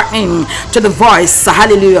 hearkening to the voice,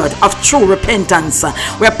 hallelujah, of true repentance.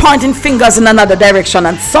 We are pointing fingers in another direction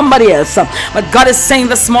and somebody else. But God is saying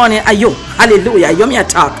this morning, are you? Hallelujah. You may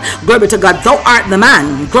talk. Glory to God. Thou art the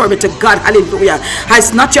man. Glory to God. Hallelujah.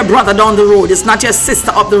 It's not your brother down the road. It's not your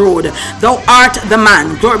sister up the road. Thou art the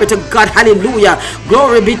man. Glory to God. Hallelujah.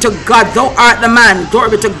 Glory be to God. Thou art the man.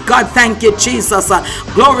 Glory be to God. Thank you, Jesus.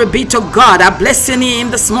 Glory be to God. I bless your name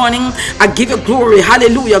this morning. I give you glory.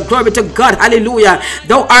 Hallelujah. Glory be to God. Hallelujah.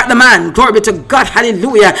 Thou art the man. Glory be to God.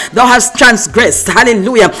 Hallelujah. Thou hast transgressed.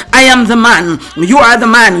 Hallelujah. I am the man. You are the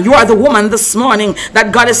man. You are the woman this morning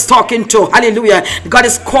that God is talking to. Hallelujah. God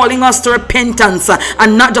is calling us to repentance,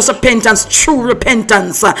 and not just repentance, true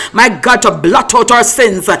repentance. My God, to blot out our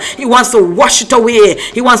sins. He wants to wash it away.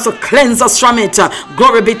 He wants to cleanse us from it.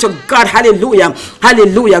 Glory be to God. Hallelujah.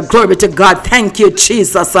 Hallelujah. Glory be to God. Thank you,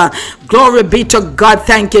 Jesus. Glory be to God.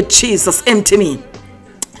 Thank you, Jesus. Empty me.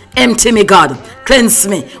 Empty me, God. Cleanse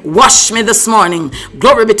me. Wash me this morning.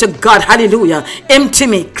 Glory be to God. Hallelujah. Empty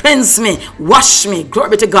me. Cleanse me. Wash me. Glory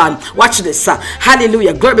be to God. Watch this.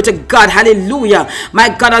 Hallelujah. Glory be to God. Hallelujah. My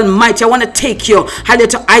God Almighty, I want to take you, hallelujah,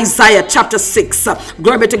 to Isaiah chapter 6.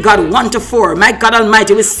 Glory be to God. 1-4. My God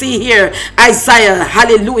Almighty, we see here Isaiah.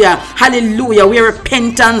 Hallelujah. Hallelujah. Where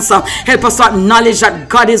repentance help us to acknowledge that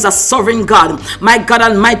God is a sovereign God. My God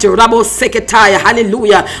Almighty. Rabo Seketaya.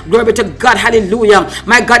 Hallelujah. Glory be to God. Hallelujah.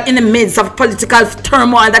 My God, in the midst of political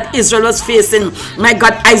turmoil that Israel was facing, my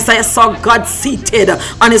God, Isaiah saw God seated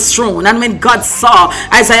on his throne. And when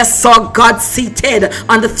Isaiah saw God seated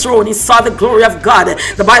on the throne, he saw the glory of God.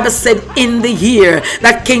 The Bible said, in the year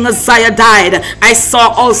that King Uzziah died, I saw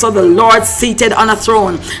also the Lord seated on a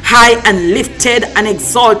throne, high and lifted and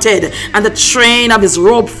exalted, and the train of his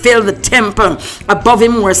robe filled the temple. Above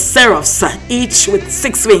him were seraphs, each with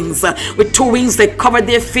 6 wings. With 2 wings they covered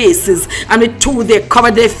their faces, and with 2 they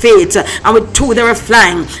covered their feet, and with 2 two, they were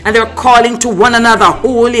flying, and they were calling to one another,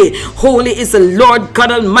 holy, holy is the Lord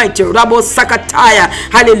God Almighty. Rabo Sakataya.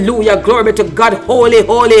 Hallelujah. Glory be to God. Holy,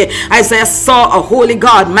 holy. Isaiah saw a holy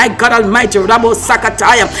God. My God Almighty. Rabo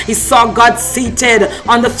Sakataya. He saw God seated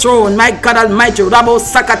on the throne. My God Almighty. Rabo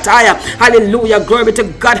Sakataya. Hallelujah. Glory be to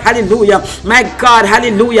God. Hallelujah. My God.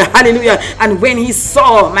 Hallelujah. Hallelujah. And when he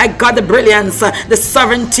saw, my God, the brilliance, the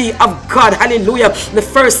sovereignty of God. Hallelujah. The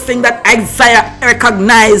first thing that Isaiah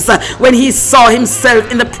recognized when he saw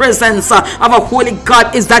himself in the presence of a holy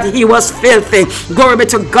God is that he was filthy. Glory be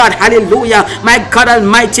to God. Hallelujah. My God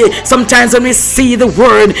Almighty. Sometimes when we see the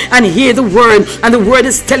word and hear the word, and the word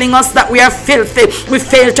is telling us that we are filthy, we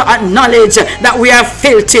fail to acknowledge that we are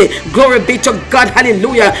filthy. Glory be to God.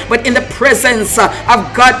 Hallelujah. But in the presence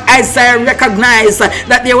of God, Isaiah recognized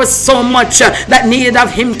that there was so much that needed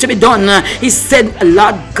of him to be done. He said,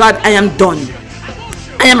 Lord God, I am done.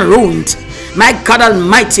 I am ruined. My God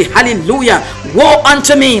Almighty, hallelujah. Woe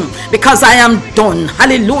unto me, because I am done.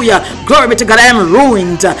 Hallelujah. Glory be to God. I am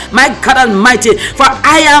ruined. My God Almighty, for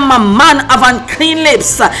I am a man of unclean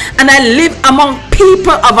lips, and I live among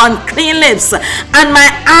people of unclean lips, and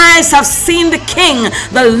my eyes have seen the King,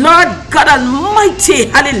 the Lord God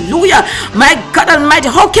Almighty. Hallelujah. My God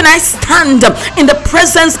Almighty, how can I stand in the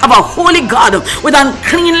presence of a holy God with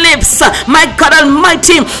unclean lips? My God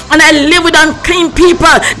Almighty, and I live with unclean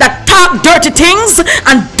people that talk dirty things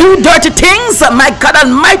and do dirty things, my God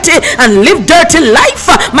Almighty, and live dirty life.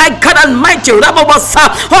 My God Almighty, how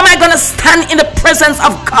am I going to stand in the presence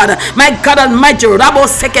of God? My God Almighty,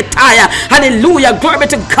 hallelujah. Glory be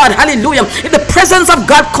to God. Hallelujah. If the presence of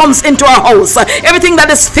God comes into our house, everything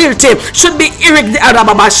that is filthy should be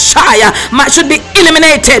should be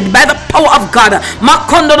eliminated by the power of God.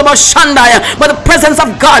 But the presence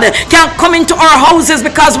of God can't come into our houses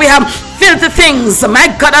because we have filthy things, my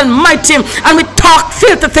God Almighty, and we talk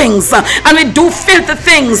filthy things, and we do filthy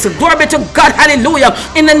things. Glory be to God. Hallelujah.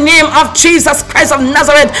 In the name of Jesus Christ of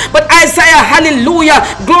Nazareth. But Isaiah, hallelujah,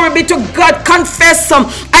 glory be to God, confess,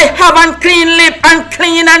 I have unclean lip,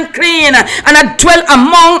 unclean, and I dwell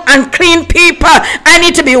among unclean people. I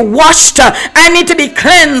need to be washed. I need to be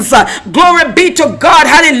cleansed. Glory be to God.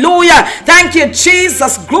 Hallelujah. Thank you,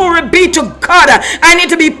 Jesus. Glory be to God. I need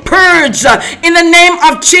to be purged in the name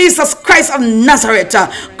of Jesus Christ of Nazareth.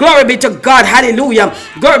 Glory be to God. Hallelujah.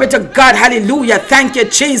 Glory be to God. Hallelujah. Thank you,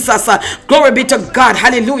 Jesus. Glory be to God.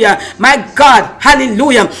 Hallelujah. My God.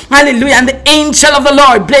 Hallelujah. Hallelujah. And the angel of the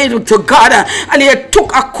Lord blazed to God, and he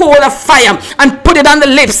took a coal of fire and put it on the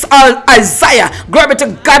lips of Isaiah. Glory be to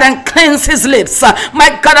God, and cleanse his lips.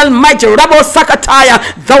 My God Almighty, Rabo Sakataya,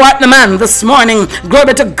 thou art the man this morning. Glory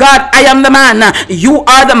be to God. I am the man. You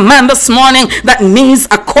are the man this morning that needs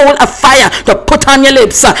a coal of fire to put on your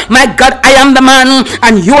lips. My God, I am the man,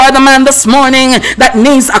 and you are the man this morning that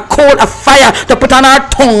needs a coal of fire to put on our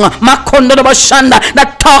tongue.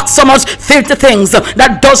 That talks so much filthy things,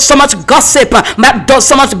 that does so much gossip, that does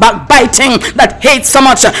so much backbiting, that hates so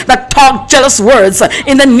much, that talk jealous words.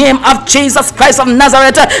 In the name of Jesus Christ of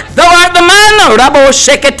Nazareth, thou art the man, Rabo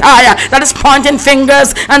Sheketaya, that is pointing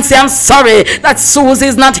fingers and say, I'm sorry that Susie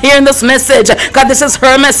is not hearing this message, because this is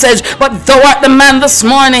her message. But thou art the man this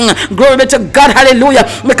morning. Glory be to God. Hallelujah.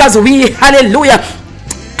 Because we, hallelujah,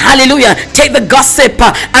 hallelujah, take the gossip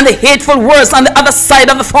and the hateful words on the other side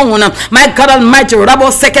of the phone. My God Almighty, Rabo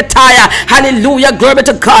Seketaya, hallelujah, glory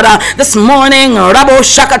to God. This morning, Rabo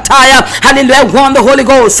Shakataya, hallelujah, I want the Holy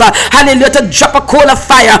Ghost, hallelujah, to drop a coal of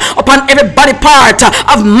fire upon every body part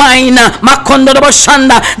of mine, Makondo Rabo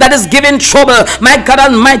Shanda, that is giving trouble. My God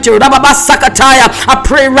Almighty, Rababa Sakataya, I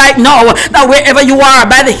pray right now that wherever you are,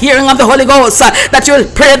 by the hearing of the Holy Ghost, that you will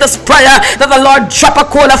pray this prayer, that the Lord drop a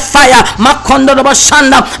coal of fire, Makondo Rabo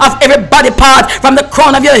Shanda, of every body part, from the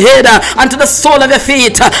crown of your head unto the sole of your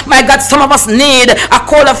feet. My God, some of us need a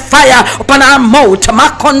coal of fire upon our mouth. Some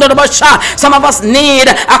of us need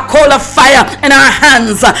a coal of fire in our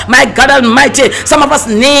hands. My God Almighty, some of us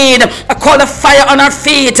need a coal of fire on our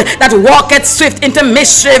feet that walketh swift into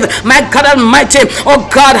mischief. My God Almighty, oh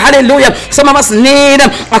God, hallelujah. Some of us need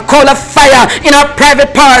a coal of fire in our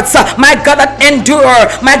private parts. My God, that endure,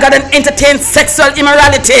 my God, and entertain sexual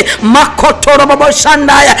immorality.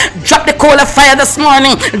 Drop the coal of fire this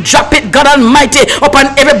morning. Drop it, God Almighty,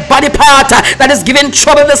 upon every body part that is giving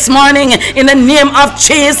trouble this morning, in the name of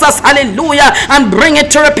Jesus. Hallelujah. And bring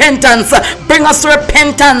it to repentance. Bring us to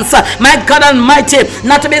repentance, my God Almighty,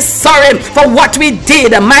 not to be sorry for what we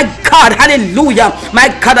did, my God, hallelujah,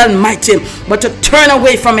 my God Almighty, but to turn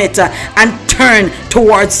away from it and turn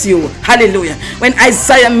towards you. Hallelujah. When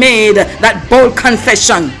Isaiah made that bold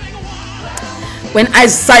confession,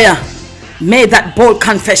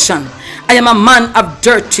 I am a man of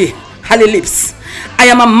dirty holy lips. I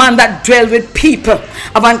am a man that dwelled with people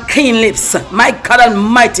of unclean lips. My God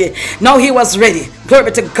Almighty. Now he was ready.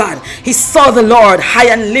 Glory to God. He saw the Lord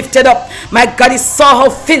high and lifted up. My God, he saw how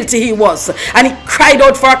filthy he was. And he cried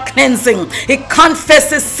out for cleansing. He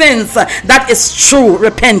confessed his sins. That is true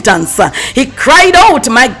repentance. He cried out,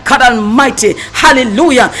 my God Almighty.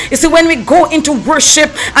 Hallelujah. You see, when we go into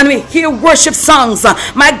worship and we hear worship songs,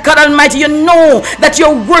 my God Almighty, you know that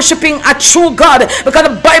you're worshiping a true God, because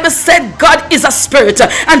the Bible said God is a spirit,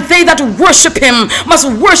 and they that worship him must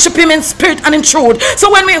worship him in spirit and in truth. So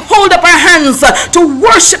when we hold up our hands to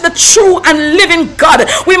worship the true and living God,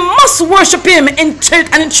 we must worship him in truth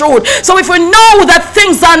and in truth. So if we know that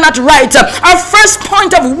things are not right, our first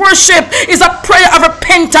point of worship is a prayer of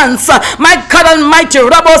repentance. My God Almighty,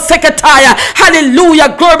 Rabo Sekataya,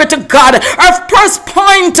 hallelujah, glory to God. Our first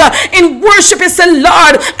point in worship is, say,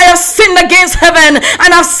 Lord, I have sinned against heaven and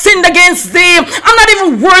I've sinned against thee. I'm not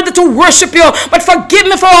even worthy to worship you, but forgive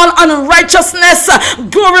me for all unrighteousness.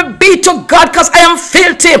 Glory be to God, because I am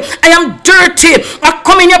filthy, I am dirty. I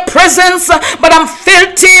come in your presence, but I'm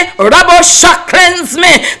filthy. Rabosha, cleanse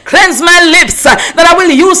me, cleanse my lips, that I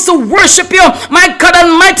will use to worship you, my God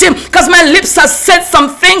Almighty, because my lips have said some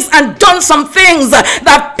things and done some things that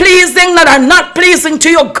are pleasing, that are not pleasing to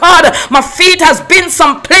you, God. My feet has been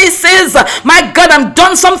some places, my God, I've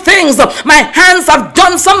done some things. My hands have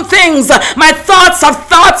done some things. My thoughts have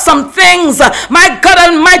thought some things, my God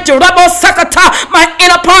Almighty. Rabo Sakata, my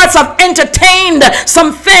inner parts have entertained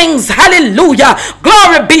some things. Hallelujah.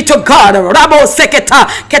 Glory be to God. Rabo Seketa,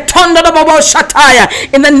 Ketonda Bobo Shataya.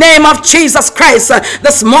 In the name of Jesus Christ,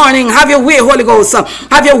 this morning, have your way, Holy Ghost.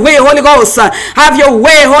 Have your way, Holy Ghost. Have your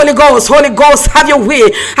way, Holy Ghost. Holy Ghost, have your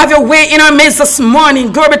way. Have your way in our midst this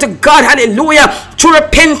morning. Glory to God. Hallelujah. True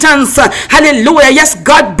repentance. Hallelujah. Yes,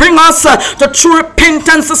 God, bring us to true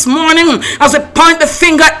repentance this morning as we point the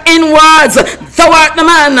finger inwards. Thou art the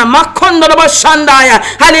man.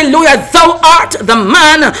 Hallelujah. Thou art the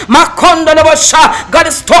man. God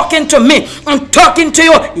is talking to me. I'm talking to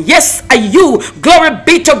you. Yes, are you. Glory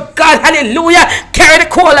be to God. Hallelujah. Carry the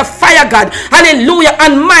coal of fire, God. Hallelujah.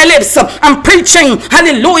 On my lips, I'm preaching.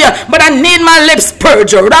 Hallelujah. But I need my lips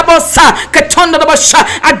purged. I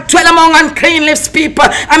dwell among unclean lips, people.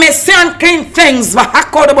 I may say unclean things.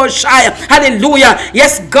 Hallelujah.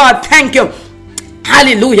 Yes, God. Thank you.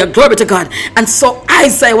 Hallelujah, glory to God. And so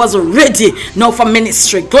Isaiah was ready now for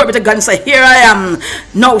ministry. Glory to God. And say, here I am,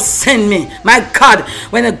 now send me. My God,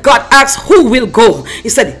 when God asked who will go, he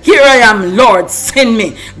said, here I am, Lord, send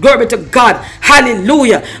me. Glory to God.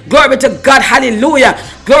 Hallelujah. Glory to God. Hallelujah.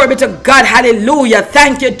 Glory be to God. Hallelujah.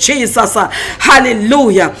 Thank you, Jesus.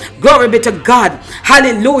 Hallelujah. Glory be to God.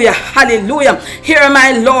 Hallelujah. Hallelujah. Here,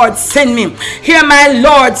 my Lord, send me. Here, my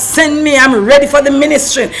Lord, send me. I'm ready for the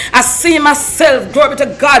ministry. I see myself. Glory be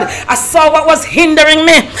to God. I saw what was hindering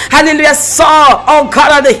me. Hallelujah. I saw, oh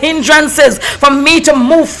God, all the hindrances for me to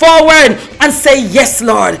move forward and say, yes,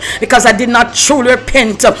 Lord, because I did not truly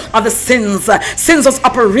repent of the sins. Sins was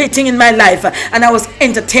operating in my life and I was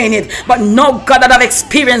entertaining it. But no, God, that I've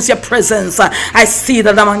experienced your presence, I see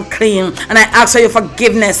that I'm unclean and I ask for your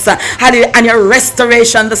forgiveness and your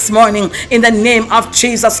restoration this morning in the name of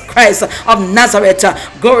Jesus Christ of Nazareth.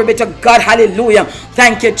 Glory be to God. Hallelujah.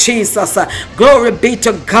 Thank you, Jesus. Glory be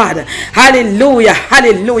to God. Hallelujah.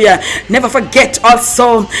 Hallelujah. Never forget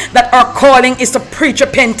also that our calling is to preach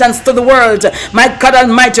repentance to the world. My God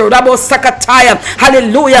Almighty. Rabo Sakataya.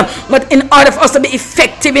 Hallelujah. But in order for us to be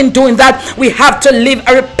effective in doing that, we have to live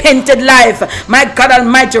a repented life. My God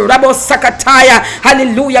Almighty. Rabo Sakataya.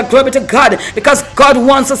 Hallelujah. Glory to God. Because God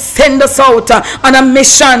wants to send us out on a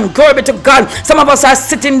mission. Glory to God. Some of us are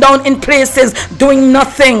sitting down in places doing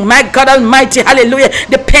nothing. My God Almighty. Hallelujah.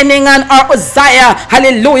 Depending on our desire.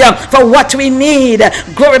 Hallelujah. For what we need.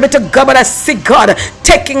 Glory be to God. But I see God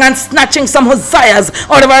taking and snatching some Hoseas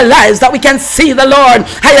out of our lives, that we can see the Lord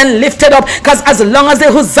high and lifted up. Because as long as the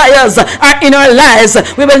Hoseas are in our lives,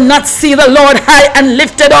 we will not see the Lord high and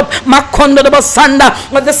lifted up. Makondo de Basanda.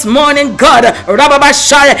 But this morning, God,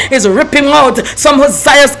 Rababashai is ripping out some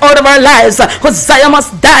Hoseas out of our lives. Hosea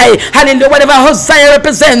must die. Hallelujah. Whatever Hosea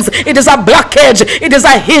represents, it is a blockage. It is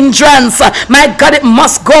a hindrance. My God, it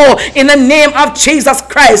must go in the name of Jesus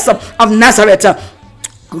Christ of Nazareth.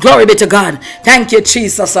 Glory be to God. Thank you,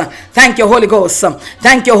 Jesus. Thank you, Holy Ghost.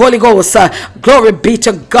 Thank you, Holy Ghost. Glory be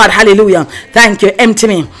to God. Hallelujah. Thank you. Empty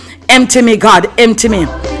me. Empty me, God. Empty me.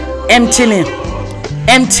 Empty me.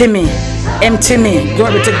 Empty me. Empty me.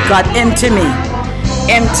 Glory be to God. Empty me.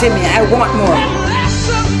 Empty me. I want more.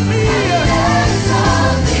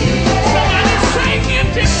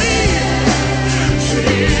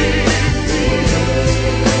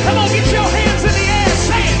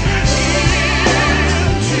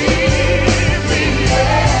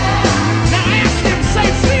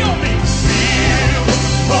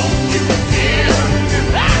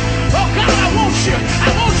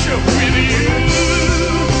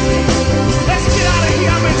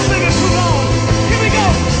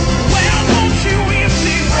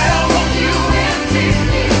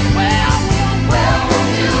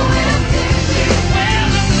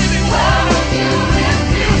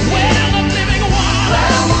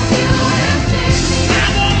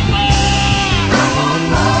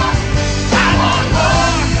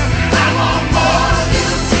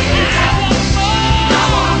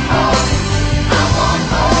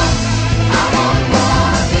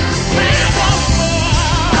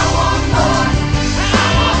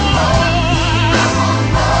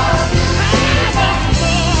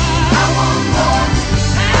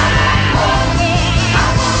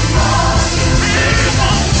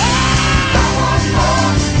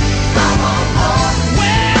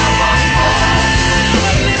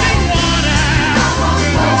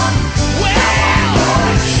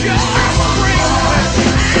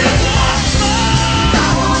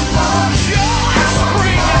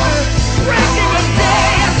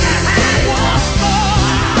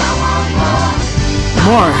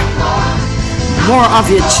 More of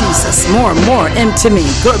you, Jesus. More. Empty me.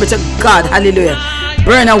 Glory be to God. Hallelujah.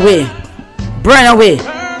 Burn away.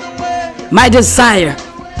 My desire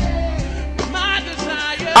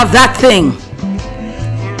of that thing.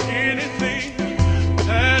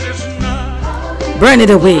 Burn it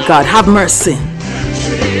away, God. Have mercy.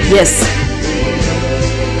 Yes.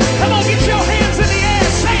 Come on, get your hands in the air.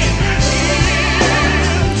 Say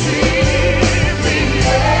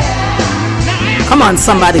it. Come on,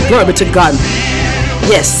 somebody. Glory be to God.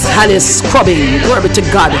 Yes, hallelujah, scrubbing. Glory be to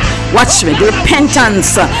God. Watch me. The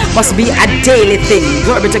repentance must be a daily thing.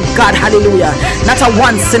 Glory be to God. Hallelujah. Not a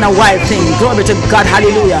once in a while thing. Glory be to God.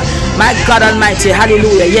 Hallelujah. My God Almighty.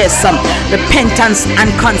 Hallelujah. Yes, repentance and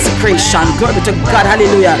consecration. Glory be to God.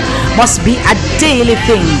 Hallelujah. Must be a daily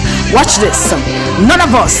thing. Watch this. None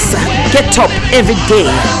of us get up every day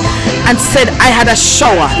and said, I had a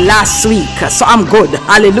shower last week, so I'm good.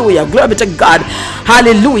 Hallelujah. Glory be to God.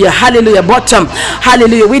 Hallelujah. But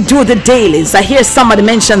hallelujah, we do the dailies. I hear somebody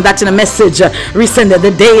mention that in a message recently,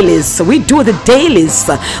 the dailies. We do the dailies.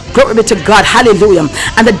 Glory be to God. Hallelujah.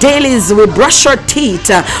 And the dailies, we brush our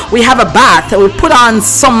teeth, we have a bath, we put on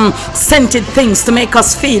some scented things to make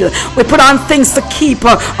us feel, we put on things to keep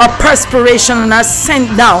our perspiration and our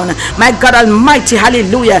scent down. My God Almighty.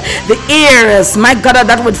 Hallelujah. The ears, my God,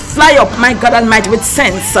 that would fly up, my God Almighty, with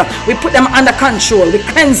sense. We put them under control. We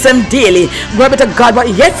cleanse them daily. Glory be to God. But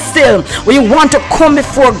yet still, we want to come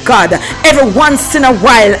before God every once in a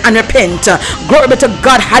while and repent. Glory be to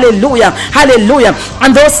God. Hallelujah.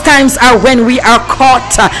 And those times are when we are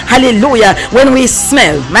caught. Hallelujah. When we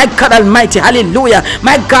smell. My God Almighty. Hallelujah.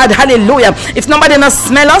 My God. Hallelujah. If nobody not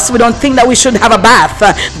smell us, we don't think that we should have a bath.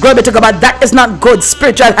 Glory be to God. But that is not good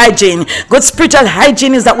spiritual hygiene. Good spiritual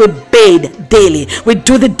hygiene is that we bathe daily. We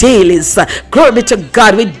do the dailies. Glory be to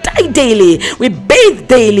God. We die daily. We bathe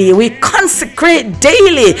daily. We consecrate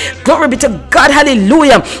daily. Glory be to God.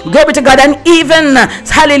 Hallelujah. Glory be to God. And even,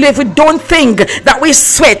 hallelujah, if we don't think that we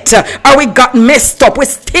sweat or we got messed up, we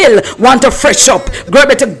still want to fresh up. Glory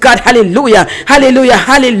be to God. Hallelujah.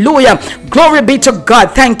 Glory be to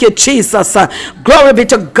God. Thank you, Jesus. Glory be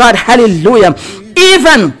to God. Hallelujah.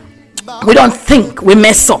 Even we don't think we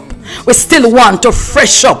mess up, we still want to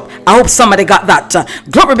fresh up. I hope somebody got that.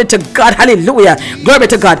 Glory be to God. Hallelujah. Glory be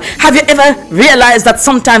to God. Have you ever realized that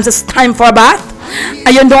sometimes it's time for a bath?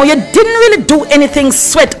 And you know you didn't really do anything,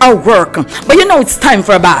 sweat or work, but you know it's time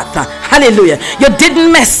for a bath. Hallelujah. You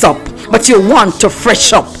didn't mess up, but you want to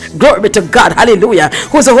fresh up. Glory be to God. Hallelujah.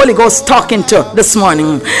 Who's the Holy Ghost talking to this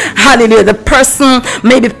morning? Hallelujah. The person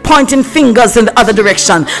may be pointing fingers in the other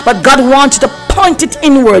direction, but God wants you to point it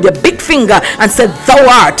inward, your big finger, and say, thou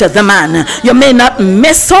art the man. You may not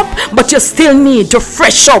mess up, but you still need to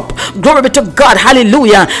fresh up. Glory be to God.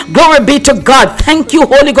 Hallelujah. Glory be to God. Thank you,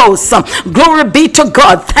 Holy Ghost. Glory be to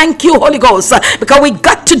God. Thank you, Holy Ghost. Because we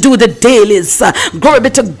got to do the dailies. Glory be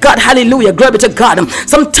to God. Hallelujah. Glory be to God.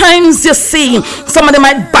 Sometimes you see somebody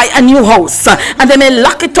might buy a new house and they may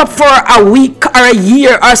lock it up for a week or a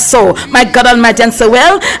year or so, my God Almighty, and say,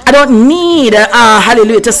 well, I don't need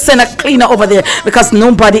hallelujah, to send a cleaner over there because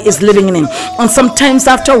nobody is living in it. And sometimes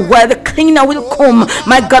after a while the cleaner will come,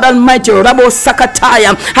 my God Almighty, Rabo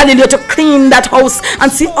Sakataya, hallelujah, to clean that house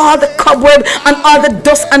and see all the cobweb and all the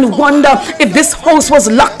dust and wonder if this house was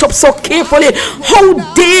locked up so carefully. How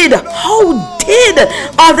did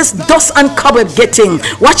all this dust and cobweb getting?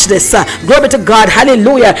 Watch this. Glory to God.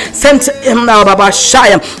 Hallelujah. St.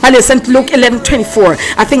 Luke 11:24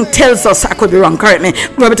 I think tells us, I could be wrong, correct me,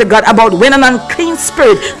 glory to God, about when an unclean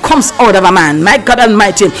spirit comes out of a man. My God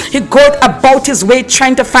Almighty, he goes about his way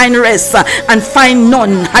trying to find rest and find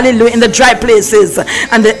none. Hallelujah. In the dry places.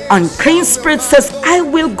 And the unclean spirit says, I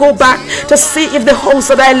will go back to see if the house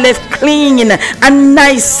that I left clean and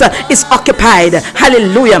nice is occupied.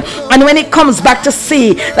 Hallelujah. And when he comes back to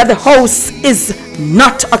see that the house is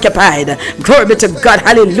not occupied, glory be to God,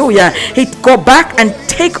 hallelujah, he go back and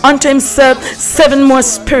take unto himself 7 more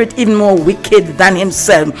spirits even more wicked than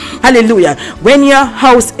himself. Hallelujah. When your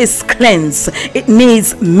house is cleansed, it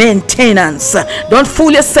needs maintenance. Don't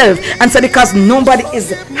fool yourself and say because nobody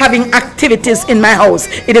is having activities in my house,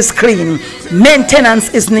 it is clean.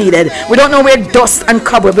 Maintenance is needed. We don't know where dust and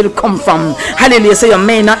cobweb will come from. Hallelujah. So you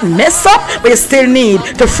may not mess up, but you still need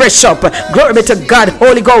to fresh up. Glory be to God.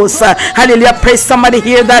 Holy Ghost. Hallelujah. Praise somebody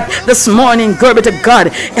here that this morning. Glory be to God.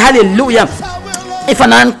 Hallelujah. If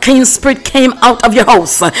an unclean spirit came out of your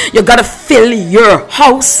house, you got to fill your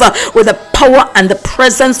house with the power and the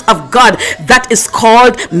presence of God. That is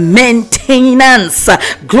called maintenance.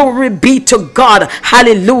 Glory be to God.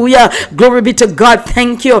 Hallelujah. Glory be to God.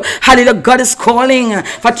 Thank you. Hallelujah. God is calling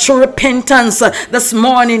for true repentance this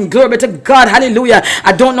morning. Glory be to God. Hallelujah.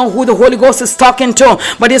 I don't know who the Holy Ghost is talking to,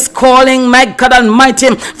 but he's calling, my God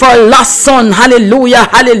Almighty, for a lost son. Hallelujah.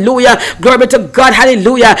 Hallelujah. Glory be to God.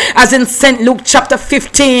 Hallelujah. As in St. Luke chapter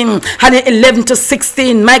 15, 11 to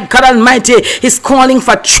 16, my God Almighty, he's calling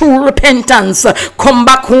for true repentance. Come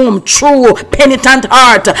back home. True penitent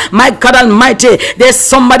heart. My God Almighty, there's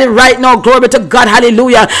somebody right now. Glory be to God.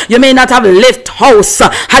 Hallelujah. You may not have left house.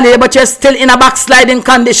 Hallelujah. But you're still in a backsliding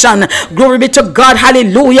condition. Glory be to God.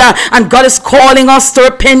 Hallelujah. And God is calling us to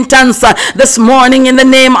repentance this morning in the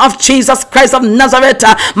name of Jesus Christ of Nazareth.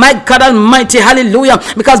 My God Almighty. Hallelujah.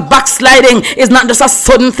 Because backsliding is not just a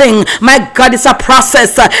sudden thing. My God, it's a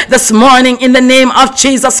process this morning in the name of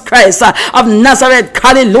Jesus Christ of Nazareth.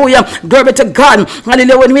 Hallelujah. Glory be to God.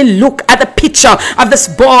 Hallelujah. When we look at the picture of this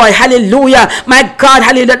boy, hallelujah, my God,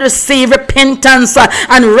 hallelujah, receive repentance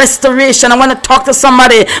and restoration. I want to talk to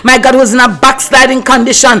somebody, my God, who is in a backsliding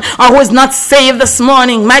condition or who is not saved this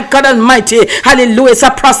morning. My God Almighty, hallelujah, it's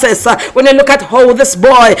a process. When you look at how this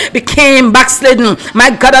boy became backslidden,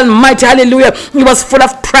 my God Almighty, hallelujah, he was full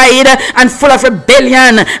of pride and full of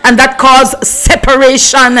rebellion, and that caused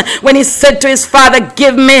separation. When he said to his father,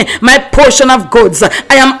 give me my portion of goods,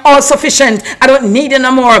 I am all sufficient, I don't need it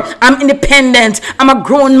no more, I'm independent, I'm a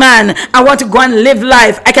grown man, I want to go and live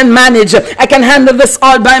life, I can manage, I can handle this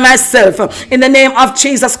all by myself in the name of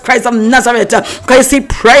Jesus Christ of Nazareth. Because you see,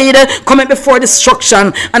 pride coming before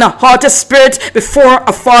destruction and a haughty spirit before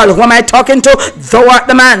a fall. Who am I talking to? Thou art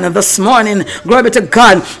the man this morning. Glory be to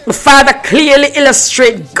God. The Father clearly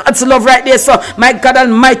illustrates God's love right there. So my God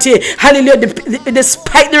Almighty, hallelujah,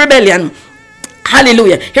 despite the rebellion,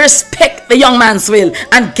 hallelujah, he respect the young man's will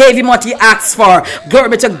and gave him what he asked for. Glory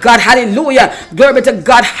be to God. Hallelujah. Glory be to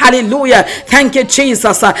God. Hallelujah. Thank you,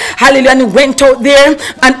 Jesus. Hallelujah. And he went out there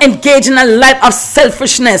and engaged in a life of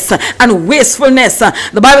selfishness and wastefulness.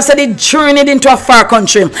 The Bible said he journeyed into a far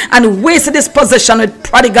country and wasted his possession with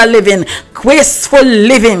prodigal living, wasteful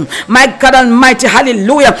living. My God Almighty.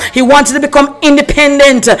 Hallelujah. He wanted to become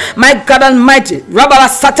independent. My God Almighty.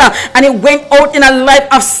 Rabba-sata. And he went out in a life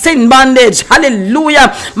of sin bondage.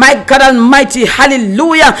 Hallelujah. My God Almighty.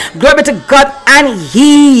 Hallelujah. Glory to God. And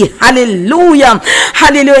he, hallelujah,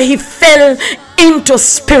 hallelujah, he fell into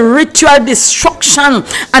spiritual destruction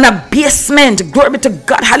and abasement. Glory to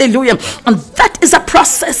God. Hallelujah. And that is a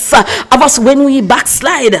process of us when we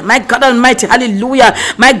backslide. My God Almighty. Hallelujah.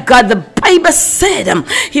 My God, the Bible said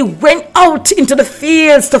he went out into the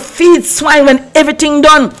fields to feed swine when everything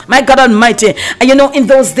done. My God Almighty. And you know, in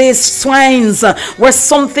those days, swines were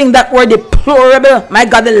something that were deplorable. My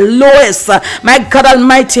God, the lowest. My God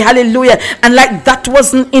Almighty. Hallelujah. And like that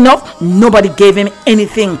wasn't enough, nobody gave him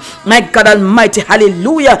anything. My God Almighty.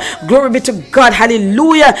 Hallelujah. Glory be to God.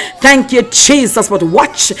 Hallelujah. Thank you, Jesus. But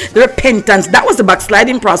watch the repentance. That was the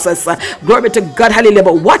backsliding process. Glory be to God. Hallelujah.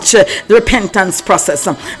 But watch the repentance process.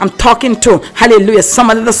 I'm talking to, hallelujah,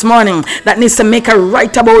 somebody this morning that needs to make a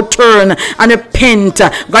right about turn and repent.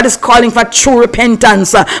 God is calling for true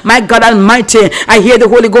repentance. My God Almighty. I hear the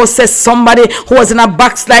Holy Ghost says somebody who was in a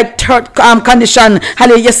backslide condition.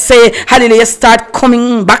 Hallelujah. Say, hallelujah, start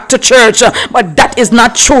coming back to church. But that is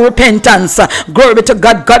not true repentance. Glory be to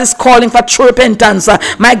God. God is calling for true repentance.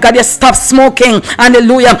 My God, you stop smoking.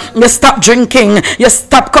 Hallelujah. You stop drinking. You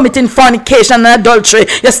stop committing fornication and adultery.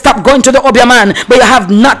 You stop going to the Obeah, but you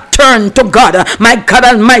have not turned to God. My God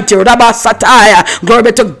Almighty. Rabba Sataya. Glory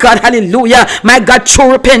be to God. Hallelujah. My God,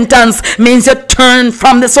 true repentance means you turn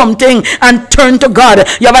from the something and turn to God.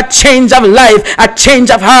 You have a change of life, a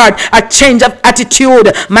change of heart, a change of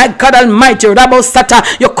attitude. My God Almighty. Rabba Sata.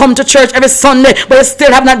 You come to church every Sunday, but you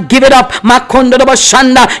still have not given it up.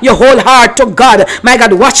 Your whole heart to God. My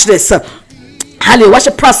God, watch this. Hallelujah. Watch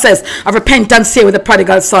the process of repentance here with the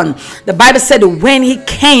prodigal son. The Bible said when he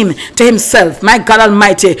came to himself, my God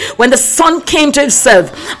Almighty, when the son came to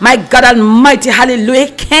himself, my God Almighty, hallelujah,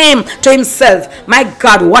 he came to himself. My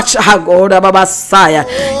God, watch how God,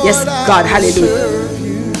 yes, God, hallelujah.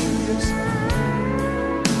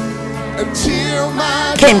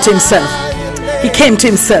 Came to himself. He came to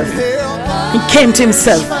himself. He came to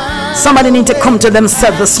himself. Somebody need to come to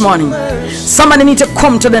themselves this morning. Somebody need to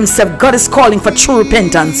come to themselves. God is calling for true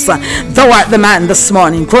repentance. Thou art the man this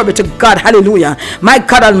morning. Glory to God. Hallelujah. My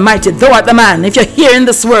God Almighty, thou art the man. If you're hearing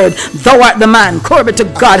this word, thou art the man. Glory to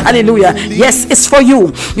God. Hallelujah. Yes, it's for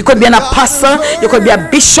you. You could be an apostle. You could be a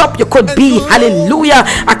bishop. You could be, hallelujah,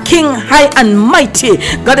 a king high and mighty.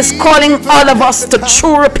 God is calling all of us to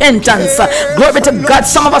true repentance. Glory to God.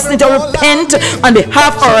 Some of us need to repent on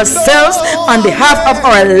behalf of ourselves, on behalf of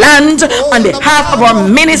our land, on behalf of our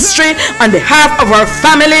ministry, on behalf of our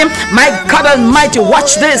family. My God Almighty,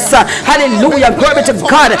 watch this. Hallelujah. Glory to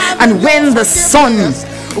God. And when the son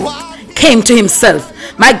came to himself,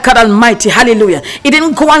 my God Almighty, hallelujah, he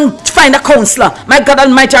didn't go and find a counselor, my God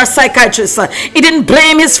Almighty, or a psychiatrist. He didn't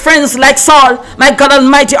blame his friends like Saul, my God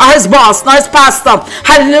Almighty, or his boss, nor his pastor.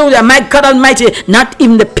 Hallelujah, my God Almighty, not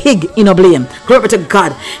even the pig in a blame. Glory to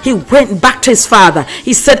God. He went back to his father.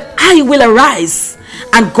 He said, I will arise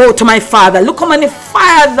and go to my father. Look how many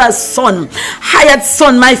father's son, hired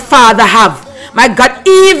son my father have. My God,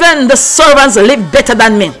 even the servants live better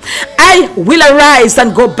than me. I will arise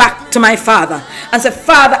and go back to my father and say,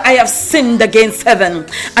 Father, I have sinned against heaven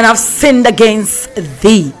and I've sinned against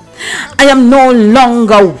thee. I am no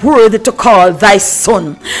longer worthy to call thy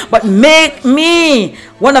son, but make me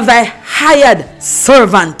one of thy hired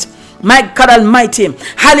servant. My God Almighty,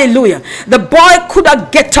 hallelujah. The boy could have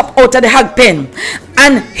get up out of the hog pen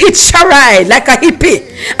and hitch a ride like a hippie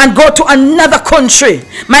and go to another country.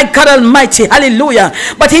 My God Almighty, hallelujah.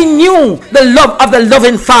 But he knew the love of the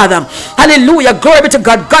loving Father. Hallelujah, glory be to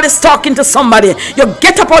God. God is talking to somebody. You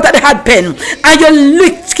get up out of the hog pen and you're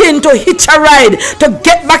looking to hitch a ride to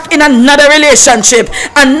get back in another relationship,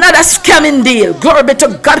 another scamming deal. Glory be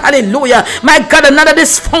to God, hallelujah. My God, another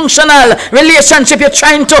dysfunctional relationship you're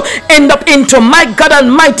trying to end up into. My God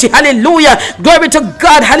Almighty, hallelujah. Glory to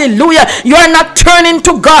God, hallelujah. You are not turning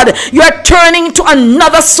to God, you are turning to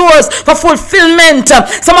another source for fulfillment.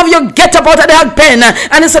 Some of you get up out of the hog pen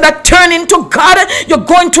and instead of turning to God, you're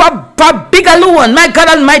going to a bigger loan. My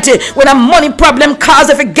God Almighty, when a money problem cause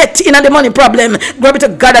if you get in at the money problem, glory to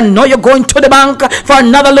God, and now you're going to the bank for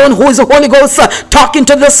another loan. Who is the Holy Ghost talking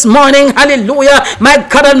to this morning? Hallelujah. My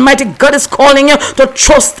God Almighty, God is calling you to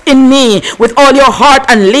trust in me with all your heart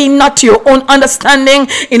and lean not to your own understanding.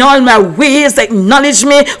 In all my ways acknowledge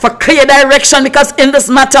me for clear direction, because in this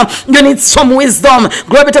matter you need some wisdom.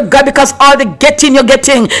 Glory to God, because all the getting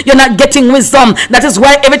you're not getting wisdom. That is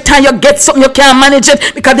why every time you get something you can't manage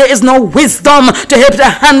it, because there is no wisdom to help to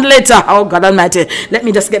handle it. Oh God Almighty, let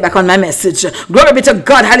me just get back on my message. Glory be to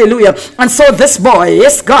God, hallelujah. And so this boy,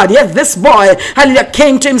 yes God, yes, this boy, hallelujah,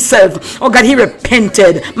 came to himself. Oh God, he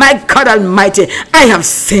repented. My God Almighty, I have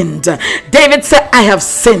sinned. David said, I have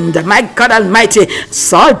sinned. My God Almighty,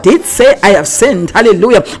 Saul did say, I have sinned.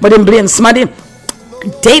 Hallelujah. But he blamed somebody.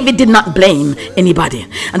 David did not blame anybody,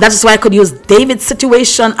 and that is why I could use David's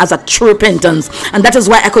situation as a true repentance, and that is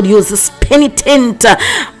why I could use this penitent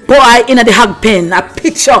boy in the hog pen, a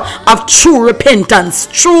picture of true repentance.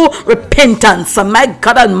 True repentance. My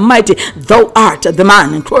God Almighty, thou art the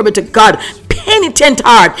man. And glory to God. Penitent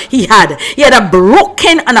heart he had a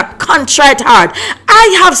broken and a contrite heart.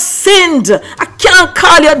 I have sinned. I can't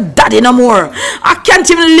call you daddy no more. I can't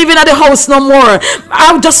even live in the house no more.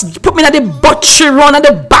 I'll just put me in the butchery run at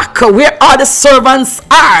the back where all the servants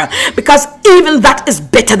are, because even that is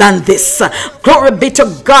better than this. Glory be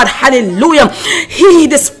to God, hallelujah. He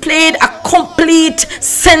displayed a complete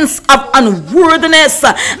sense of unworthiness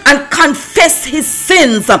and confessed his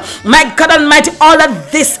sins. My God Almighty, all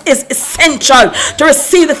of this is essential to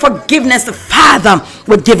receive the forgiveness the Father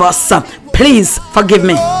would give us. Please forgive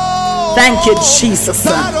me. Thank you, Jesus.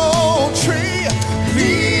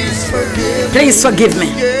 Please forgive me.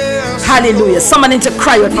 Hallelujah. Someone need to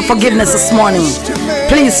cry out for forgiveness this morning.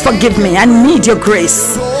 Please forgive me. I need your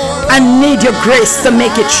grace. I need your grace to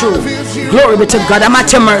make it true. Glory be to God. I'm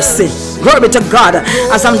at your mercy. Glory be to God.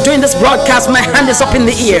 As I'm doing this broadcast, my hand is up in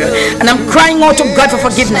the air and I'm crying out to God for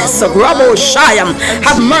forgiveness. Rabo Shayam,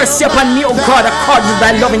 have mercy upon me, O God, according to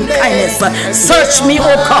thy loving kindness. Search me, O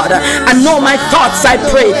God, and know my thoughts, I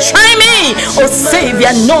pray. Try me, O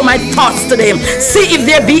Savior, know my thoughts today. See if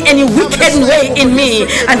there be any wicked way in me,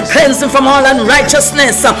 and cleanse me from all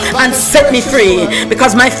unrighteousness, and set me free,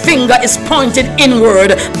 because my finger is pointed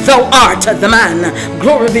inward. Thou art the man.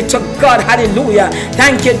 Glory be to God. Hallelujah.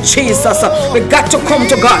 Thank you, Jesus. Jesus. We got to come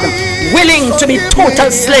to God willing to be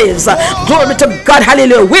total slaves. Glory to God,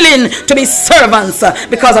 hallelujah. Willing to be servants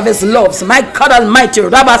because of his loves. My God Almighty,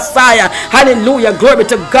 Rabbasaya, hallelujah. Glory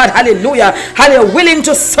to God, hallelujah. Hallelujah. Willing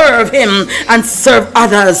to serve him and serve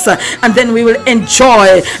others. And then we will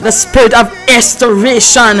enjoy the spirit of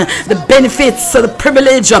restoration, the benefits, the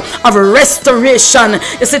privilege of restoration.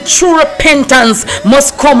 You see, true repentance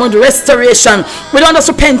must come with restoration. We don't just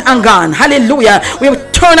repent and gone. Hallelujah. We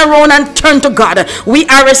turn around and turn to God. We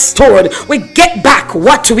are restored. We get back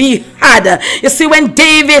what we had. You see, when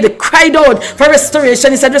David cried out for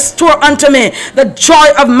restoration, he said, restore unto me the joy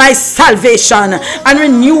of my salvation and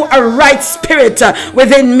renew a right spirit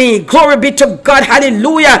within me. Glory be to God.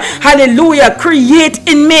 Hallelujah. Hallelujah. Create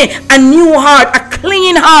in me a new heart, a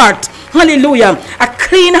clean heart. Hallelujah. A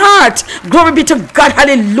clean heart. Glory be to God.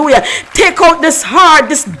 Hallelujah. Take out this heart,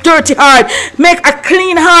 this dirty heart. Make a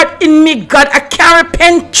clean heart in me, God. I can't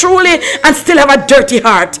repent truly and still have a dirty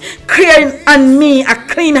heart. Create on me a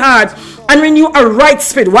clean heart and renew a right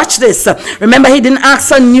spirit. Watch this. Remember, he didn't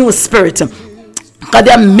ask a new spirit, because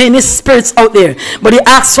there are many spirits out there, but he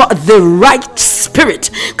asks for the right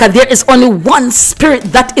spirit, because there is only one spirit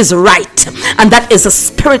that is right, and that is the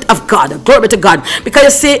Spirit of God. Glory to God. Because you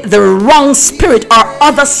see, the wrong spirit or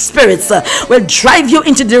other spirits will drive you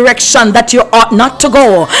into direction that you ought not to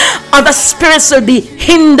go. Other spirits will be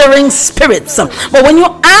hindering spirits, but when you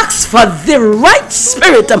ask for the right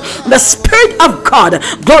spirit, the Spirit of God,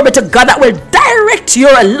 glory to God, that will direct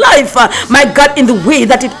your life, my God, in the way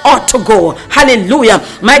that it ought to go. Hallelujah.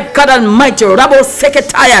 My God Almighty, Rabo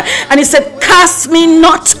Seketaya. And he said, cast me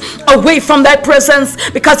not away from thy presence,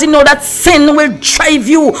 because you know that sin will drive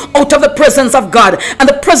you out of the presence of God, and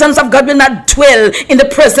the presence of God will not dwell in the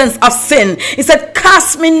presence of sin. He said,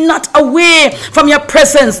 cast me not away from your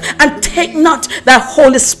presence, and take not thy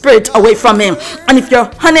Holy Spirit away from him. And if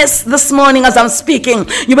you're honest this morning as I'm speaking,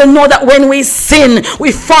 you will know that when we sin,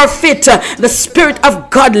 we forfeit the Spirit of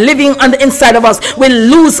God living on the inside of us. We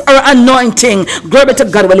lose our anointing. Glory to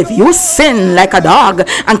God. Well, if you sin like a dog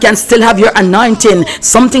and can still have your anointing,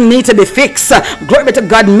 something needs to be fixed. Glory to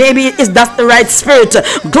God. Maybe is that the right spirit.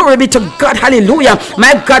 Glory be to God. Hallelujah.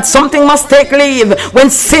 My God, something must take leave when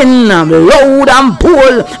sin, load and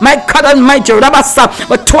bull, my God Almighty, Rabasa,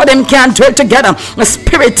 but two of them can't dwell together. The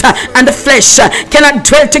spirit and the flesh cannot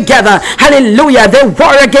dwell together. Hallelujah. They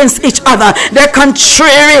war against each other. They're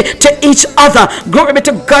contrary to each other. Glory be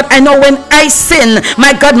to God. I know when I sin,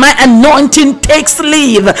 my God, my anointing takes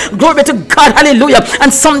leave. Glory to God. Hallelujah.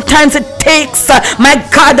 And sometimes it takes, my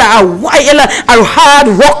God, a while, a hard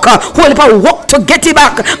walk, whole walk to get it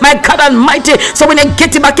back. My God Almighty. So when you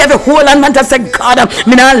get it back, every whole and man say, God,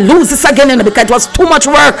 me not lose this again, because it was too much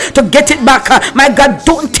work to get it back. My God,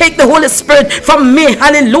 don't take the Holy Spirit from me.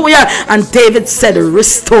 Hallelujah. And David said,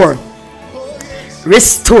 restore,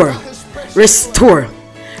 restore, restore,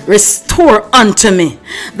 restore unto me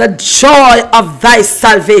the joy of thy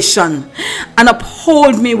salvation, and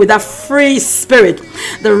uphold me with a free spirit.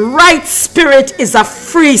 The right spirit is a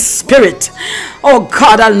free spirit. Oh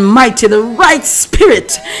God Almighty, the right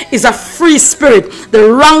spirit is a free spirit.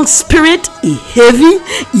 The wrong spirit is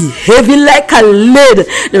heavy like a lead.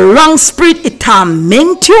 The wrong spirit, it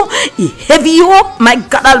torment you, it heavy you up. My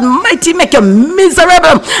God Almighty, make you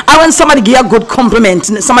miserable. And when somebody give a good compliment,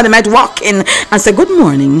 somebody might walk in and say, good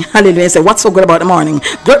morning, hallelujah, and say, what's so good about the morning?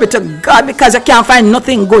 Glory to God, because you can't find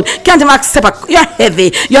nothing good. Can't even accept you're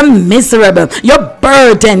heavy, you're miserable, you're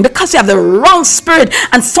burdened, because you have the wrong spirit.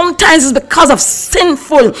 And sometimes it's because of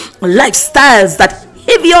sinful lifestyles that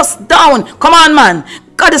heavy us down. Come on, man.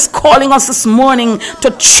 God is calling us this morning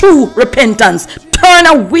to true repentance. Turn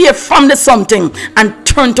away from the something and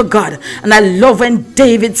turn to God. And I love when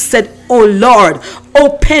David said, oh Lord,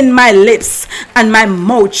 open my lips and my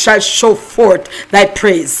mouth shall show forth thy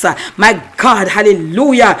praise. My God,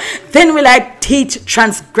 hallelujah. Then will I teach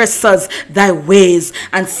transgressors thy ways,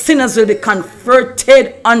 and sinners will be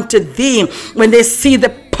converted unto thee when they see the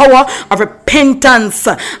power of repentance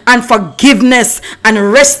and forgiveness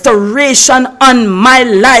and restoration on my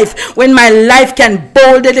life. When my life can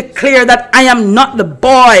boldly declare that I am not the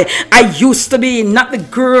boy I used to be, not the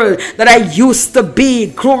girl that I used to be.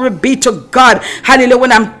 Glory be to God. Hallelujah.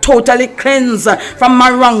 When I'm totally cleansed from my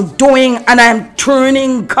wrongdoing and I'm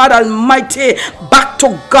turning, God Almighty, back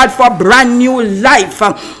to God for a brand new life.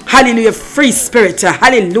 Hallelujah. Free spirit.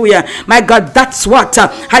 Hallelujah. My God, that's what,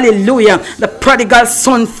 hallelujah, the prodigal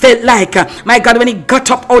son felt like. My God, when he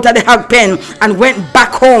got up out of the hog pen and went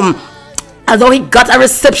back home although he got a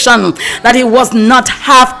reception that he was not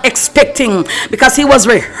half expecting, because he was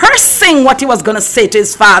rehearsing what he was going to say to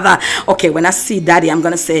his father. Okay, when I see daddy, I'm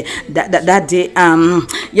going to say daddy,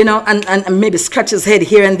 and maybe scratch his head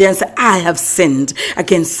here and there and say, I have sinned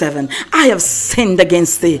against heaven. I have sinned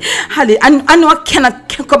against thee. I know I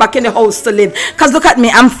cannot go back in the house to live, because look at me,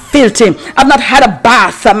 I'm filthy. I've not had a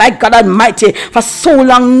bath, my God Almighty, for so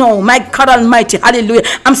long now. My God Almighty, hallelujah.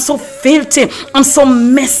 I'm so filthy. I'm so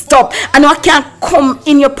messed up. I know I can't come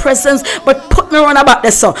in your presence, but put me round about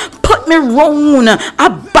this, so put me round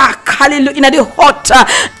back, hallelujah, in the hot,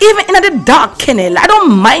 even in the dark kennel. I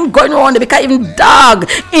don't mind going around there, because even dog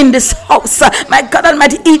in this house, my God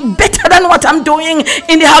Almighty, eat better than what I'm doing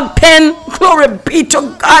in the hog pen. Glory be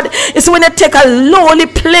to God. It's when you take a lowly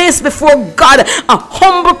place before God, a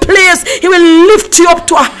humble place, he will lift you up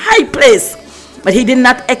to a high place. But he did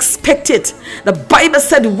not expect it. The Bible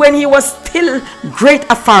said when he was still great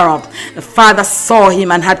afar off, the Father saw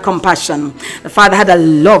him and had compassion. The Father had a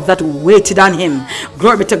love that waited on him.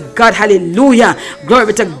 Glory be to God, hallelujah. Glory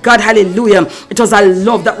be to God, hallelujah. It was a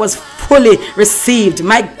love that was fully received.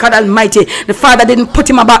 My God Almighty, the Father didn't put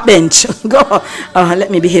him on a backbench. Let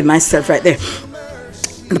me behave myself right there.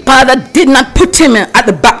 The Father did not put him at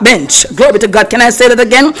the back bench. Glory to God. Can I say that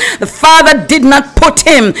again? The Father did not put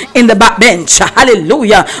him in the back bench.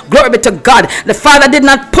 Hallelujah. Glory to God. The Father did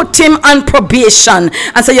not put him on probation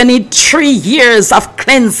and say you need 3 years of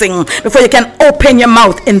cleansing before you can open your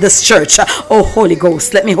mouth in this church. Oh, Holy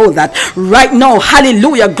Ghost, let me hold that right now.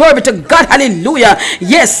 Hallelujah. Glory to God. Hallelujah.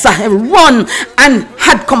 Yes, I run and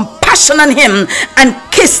had compassion on him and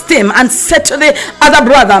kissed him and said to the other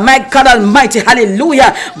brother, my God Almighty,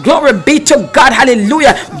 hallelujah, glory be to God,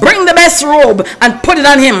 hallelujah, bring the best robe and put it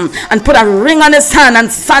on him, and put a ring on his hand and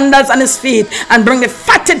sandals on his feet, and bring the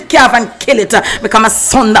fatted calf and kill it, because a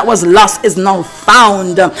son that was lost is now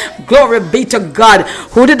found. Glory be to God.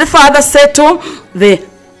 Who did the Father say to? The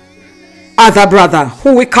other brother,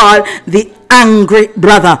 who we call the angry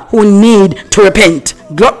brother, who need to repent.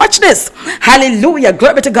 Watch this. Hallelujah.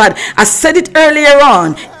 Glory to God. I said it earlier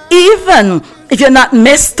on. Even if you're not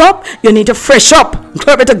messed up, you need to fresh up.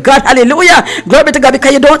 Glory to God. Hallelujah. Glory to God,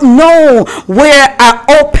 because you don't know where an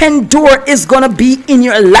open door is going to be in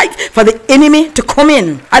your life for the enemy to come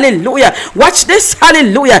in. Hallelujah. Watch this.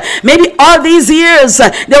 Hallelujah. Maybe all these years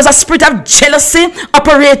there was a spirit of jealousy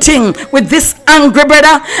operating with this angry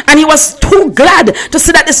brother, and he was too glad to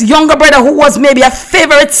see that this younger brother, who was maybe a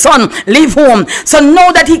favorite son, leave home. So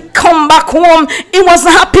now that he come back home, he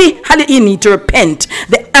wasn't happy. He need to repent.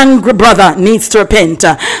 The angry brother needs to repent.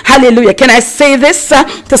 Hallelujah. Can I say this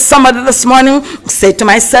to somebody this morning? Say to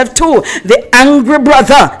myself too. The angry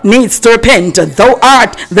brother needs to repent. Thou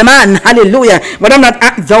art the man. Hallelujah. But I'm not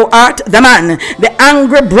thou art the man. The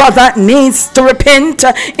angry brother needs to repent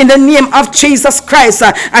in the name of Jesus Christ,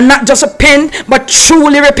 and not just repent, but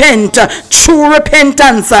truly repent. True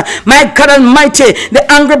repentance. My God Almighty, the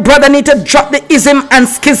angry brother needs to drop the ism and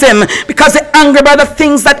schism, because the angry brother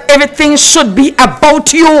thinks that everything should be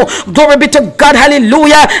about you. Glory be to God.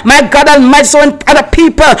 Hallelujah. My God Almighty, so when other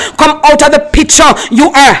people come out of the picture, you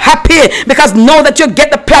are happy, because know that you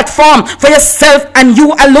get the platform for yourself and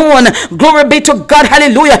you alone. Glory be to God.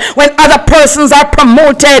 Hallelujah. When other persons are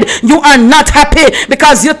promoted, you are not happy,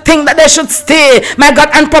 because you think that they should stay, my God,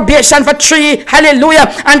 on probation for 3,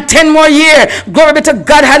 hallelujah, and 10 more years. Glory be to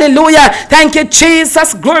God. Hallelujah. Thank you,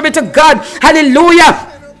 Jesus. Glory be to God. Hallelujah.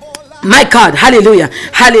 My God, hallelujah,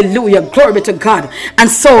 hallelujah, glory be to God. And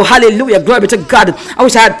so, hallelujah, glory be to God. I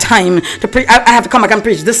wish I had time to preach. I have to come back and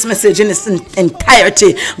preach this message in its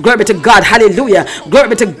entirety. Glory be to God, hallelujah, glory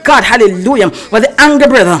be to God, hallelujah. But the angry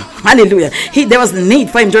brother, hallelujah, there was need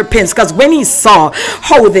for him to repent, because when he saw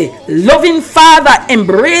how the loving father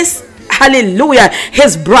embraced, hallelujah,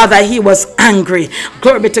 his brother, he was angry.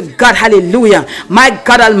 Glory be to God. Hallelujah. My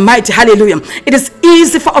God Almighty. Hallelujah. It is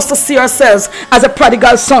easy for us to see ourselves as a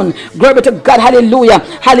prodigal son. Glory be to God. Hallelujah.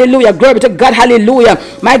 Hallelujah. Glory be to God. Hallelujah.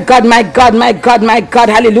 My God, my God, my God, my God.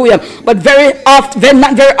 Hallelujah. But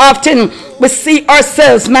not very often we see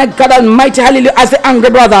ourselves, my God Almighty, hallelujah, as the angry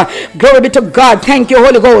brother. Glory be to God. Thank you,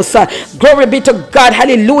 Holy Ghost. Glory be to God.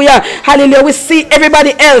 Hallelujah. Hallelujah. We see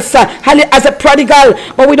everybody else as a prodigal,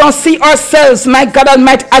 but we don't see ourselves, my God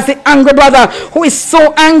Almighty, as the angry brother who is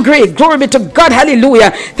so angry. Glory be to God. Hallelujah.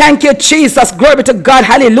 Thank you, Jesus. Glory be to God.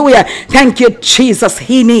 Hallelujah. Thank you, Jesus.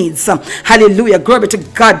 He needs, hallelujah, glory be to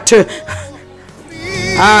God, to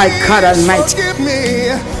God Almighty. Forgive me.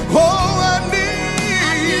 Oh,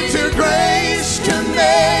 I need your grace to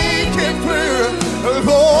make it through.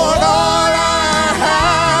 Lord, all I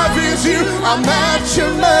have is you. I'm at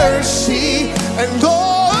your mercy, and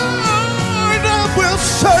Lord, I will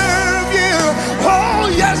serve you.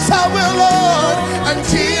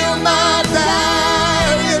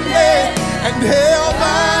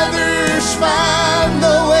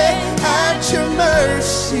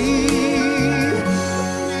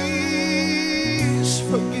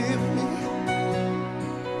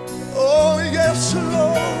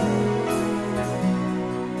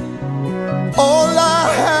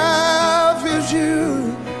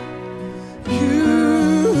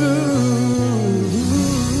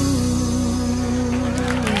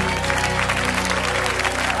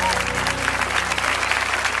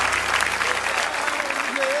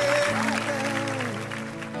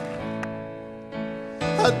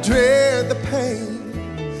 I dread the pain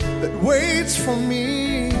that waits for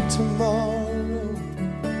me tomorrow.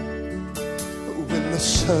 When the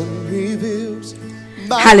sun reveals.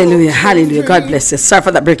 Hallelujah, hallelujah. God bless you. Sorry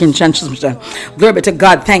for that breaking transmission. Glory be to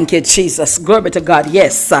God. Thank you, Jesus. Glory be to God.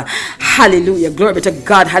 Yes. Hallelujah. Glory be to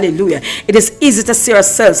God. Hallelujah. It is easy to see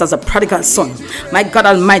ourselves as a prodigal son. My God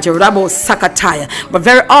Almighty, Rabo Sakataya. But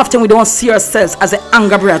very often we don't see ourselves as the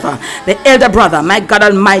younger brother, the elder brother, my God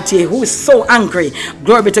Almighty, who is so angry.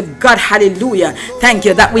 Glory be to God. Hallelujah. Thank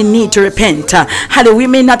you that we need to repent. Hallelujah. We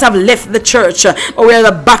may not have left the church, but we are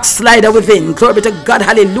the backslider within. Glory be to God.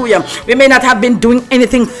 Hallelujah. We may not have been doing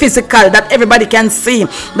anything physical that everybody can see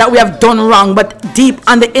that we have done wrong, but deep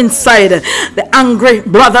on the inside, the angry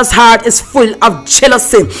brother's heart is full of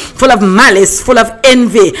jealousy, full of malice, full of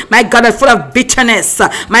envy, my God, full of bitterness,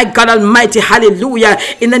 my God Almighty. Hallelujah.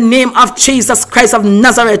 In the name of Jesus Christ of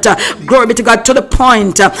Nazareth, glory be to God, to the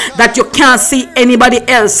point that you can't see anybody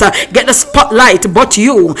else get the spotlight but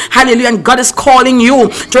you. Hallelujah. And God is calling you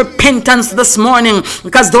to repentance this morning,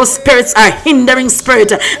 because those spirits are hindering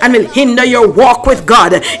spirit and will hinder your walk with God.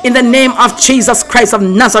 In the name of Jesus Christ of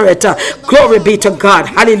Nazareth, glory be to God.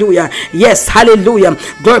 Hallelujah. Yes, hallelujah.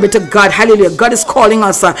 Glory be to God. Hallelujah. God is calling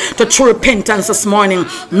us to true repentance this morning,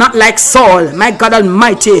 not like Saul, my God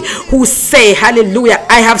Almighty, who say, hallelujah,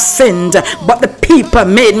 I have sinned, but the people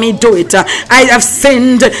made me do it. I have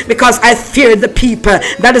sinned because I feared the people.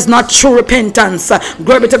 That is not true repentance.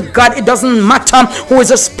 Glory be to God. It doesn't matter who is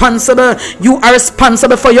responsible. You are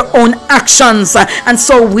responsible for your own actions. And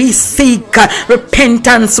so we seek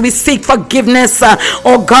repentance. We seek forgiveness.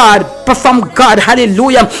 Oh God, from God.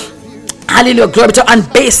 Hallelujah. Hallelujah. Glory to on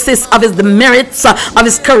basis of the merits of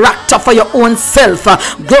his character for your own self.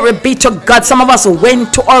 Glory be to God. Some of us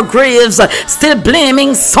went to our graves still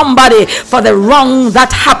blaming somebody for the wrong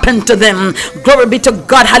that happened to them. Glory be to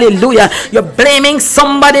God. Hallelujah. You're blaming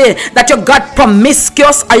somebody that you got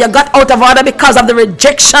promiscuous or you got out of order because of the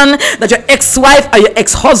rejection that your ex-wife or your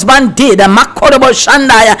ex-husband did.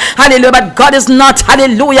 Hallelujah. But God is not.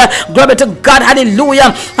 Hallelujah. Glory to God.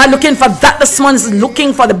 Hallelujah. I'm looking for that this morning. Is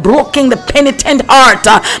looking for the broken, the penitent heart.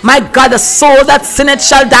 My God, the soul that sinneth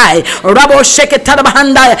shall die. Rabo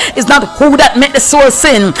Sheketadabahanda is not who that made the soul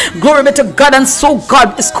sin. Glory be to God. And so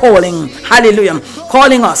God is calling. Hallelujah.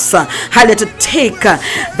 Calling us. Hallelujah. To take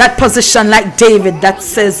that position like David that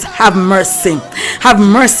says, have mercy. Have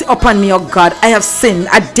mercy upon me, oh God. I have sinned.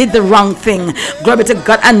 I did the wrong thing. Glory be to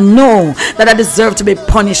God. I know that I deserve to be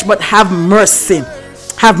punished, but have mercy.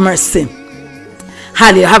 Have mercy.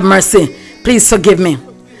 Hallelujah. Have mercy. Please forgive me.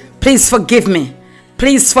 Please forgive me.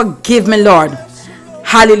 Please forgive me, Lord.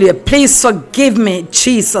 Hallelujah. Please forgive me,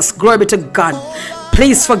 Jesus. Glory be to God.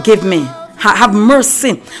 Please forgive me. Have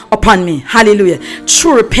mercy upon me. Hallelujah.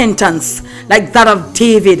 True repentance like that of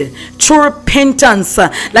David. True repentance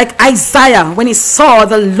like Isaiah when he saw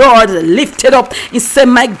the Lord lifted up. He said,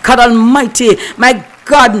 my God Almighty, my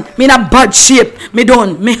God, me in a bad shape. Me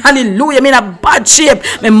don't. Me hallelujah. Me in a bad shape.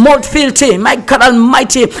 Me mouth filthy. My God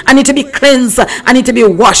Almighty. I need to be cleansed. I need to be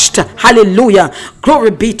washed. Hallelujah.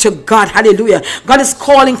 Glory be to God. Hallelujah. God is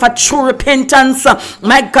calling for true repentance.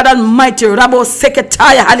 My God Almighty. Rabo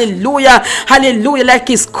Seketaya. Hallelujah. Hallelujah. Like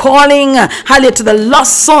he's calling. Hallelujah. To the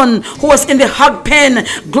lost son who was in the hog pen.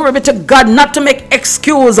 Glory be to God. Not to make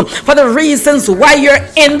excuse for the reasons why you're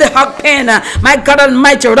in the hog pen. My God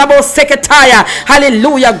Almighty. Rabo Seketaya. Hallelujah.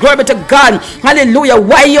 Hallelujah. Glory to God. Hallelujah.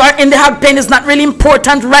 Why you are in the hog pen is not really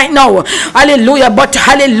important right now. Hallelujah. But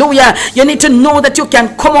hallelujah. You need to know that you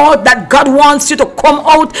can come out, that God wants you to come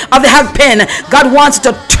out of the hog pen. God wants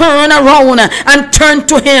you to turn around and turn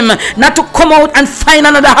to him. Not to come out and find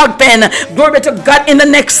another hog pen. Glory to God in the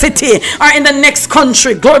next city or in the next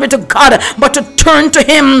country. Glory to God. But to turn to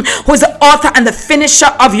him who is the author and the finisher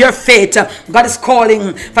of your faith. God is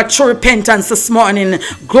calling for true repentance this morning.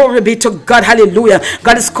 Glory be to God. Hallelujah.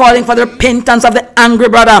 God is calling for the repentance of the angry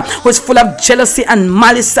brother who is full of jealousy and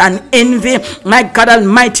malice and envy. My God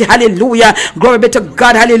Almighty. Hallelujah. Glory be to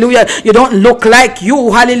God. Hallelujah. You don't look like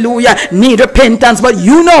you. Hallelujah. Need repentance. But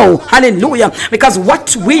you know. Hallelujah. Because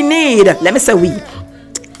what we need. Let me say we.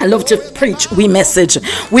 I love to preach we message.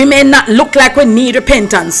 We may not look like we need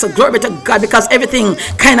repentance. So glory be to God, because everything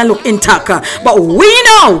kind of look intact. But we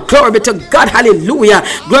know, glory be to God, hallelujah.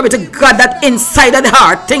 Glory be to God, that inside of the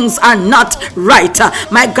heart things are not right.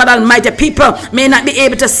 My God Almighty, people may not be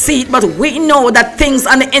able to see it, but we know that things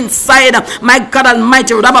on the inside, my God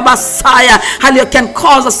Almighty, Rababasaya, hallelujah, can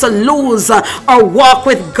cause us to lose our walk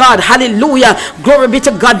with God. Hallelujah. Glory be to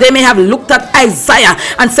God. They may have looked at Isaiah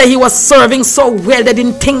and say he was serving so well, they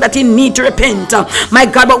didn't think think that he need to repent. My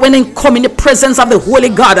God, but when he come in the presence of the Holy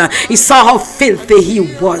God, he saw how filthy he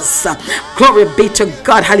was. Glory be to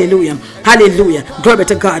God. Hallelujah. Hallelujah. Glory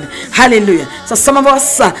to God. Hallelujah. So some of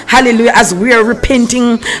us, hallelujah, as we are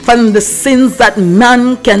repenting from the sins that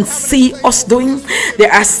man can see us doing,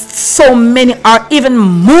 there are so many, or even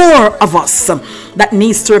more of us that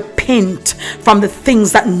needs to repent from the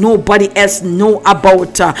things that nobody else know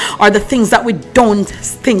about, or the things that we don't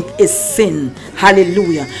think is sin.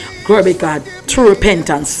 Hallelujah. Glory be to God. True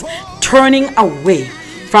repentance, turning away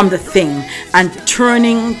from the thing and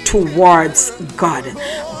turning towards God.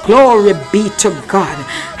 Glory be to God.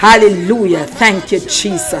 Hallelujah. Thank you,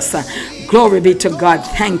 Jesus. Glory be to God.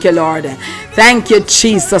 Thank you, Lord. Thank you,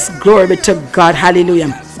 Jesus. Glory be to God.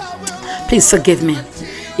 Hallelujah. Please forgive me.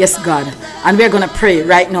 Yes, God. And we're going to pray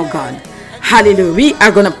right now, God. Hallelujah. We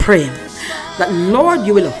are going to pray that, Lord,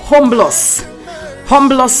 you will humble us.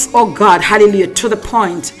 Humble us, oh God, hallelujah, to the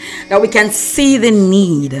point that we can see the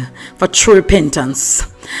need for true repentance.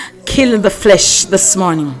 Kill the flesh this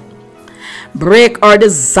morning. Break our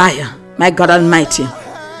desire, my God Almighty.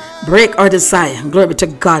 Break our desire, glory to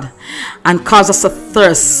God, and cause us a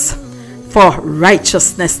thirst for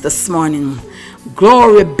righteousness this morning.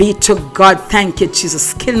 Glory be to God. Thank you,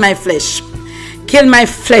 Jesus. Kill my flesh. Kill my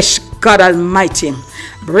flesh, God Almighty.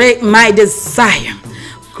 Break my desire.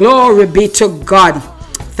 Glory be to God.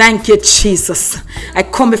 Thank you, Jesus. I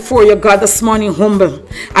come before you, God, this morning, humble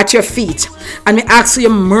at your feet. And we ask for your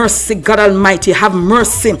mercy, God Almighty. Have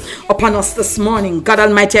mercy upon us this morning. God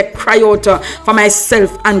Almighty, I cry out for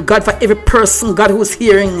myself and God for every person, God, who's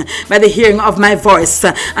hearing by the hearing of my voice.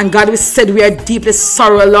 And God, we said we are deeply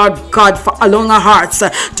sorry, Lord God, for allowing our hearts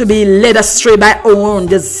to be led astray by our own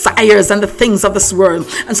desires and the things of this world.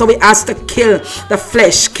 And so we ask to kill the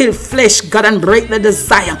flesh, God, and break the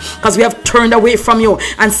desire, because we have turned away from you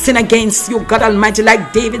and sin against you, God Almighty,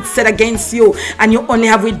 like David said against you. And you only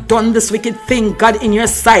have we done this wicked thing, God, in your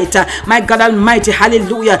sight, my God Almighty.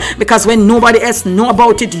 Hallelujah. Because when nobody else know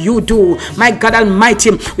about it, you do, my God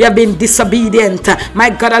Almighty. We have been disobedient, my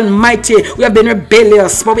God Almighty. We have been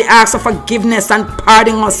rebellious, but we ask for forgiveness and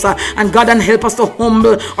pardon us, and God, and help us to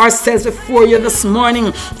humble ourselves before you this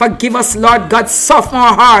morning. Forgive us, Lord God. Soften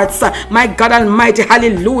our hearts, my God Almighty.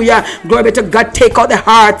 Hallelujah. Glory be to God. Take out the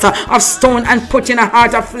heart of stone and put in a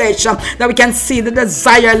heart of flesh, that we can see the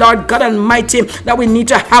desire, Lord God Almighty, that we need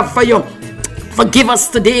to have for you. Forgive us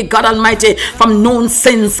today, God Almighty, from known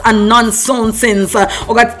sins and non-known sins.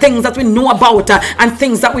 Oh God, things that we know about and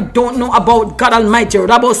things that we don't know about, God Almighty.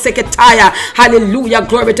 Rabo Seketaya. Hallelujah.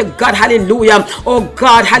 Glory to God. Hallelujah. Oh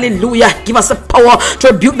God, hallelujah. Give us the power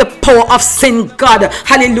to rebuke the power of sin, God.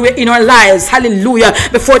 Hallelujah. In our lives. Hallelujah.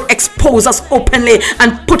 Before it exposes us openly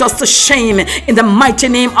and put us to shame, in the mighty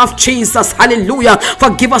name of Jesus. Hallelujah.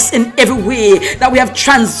 Forgive us in every way that we have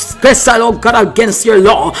transgressed, oh God, against your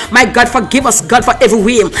law. My God, forgive us, God, for every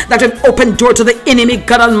way that have opened door to the enemy,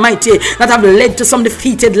 God Almighty, that have led to some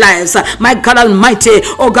defeated lives. My God Almighty,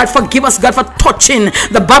 oh God, forgive us, God, for touching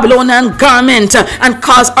the Babylonian garment and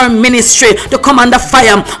cause our ministry to come under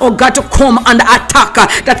fire. Oh God, to come under attack,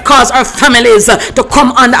 that cause our families to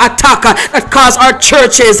come under attack, that cause our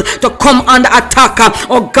churches to come under attack.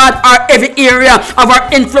 Oh God, our every area of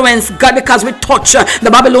our influence, God, because we touch the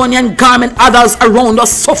Babylonian garment, others around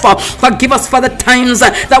us suffer. Forgive us for the times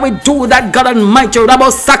that we do that, God Almighty,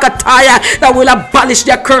 that will abolish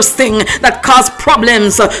the accursed thing that cause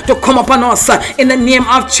problems to come upon us in the name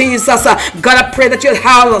of Jesus. God, I pray that you'll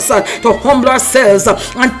help us to humble ourselves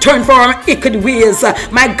and turn from our wicked ways,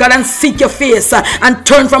 my God, and seek your face and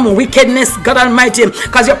turn from wickedness, God Almighty,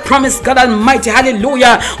 because you promised, God Almighty,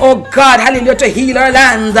 hallelujah, oh God, hallelujah, to heal our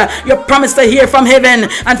land. You promised to hear from heaven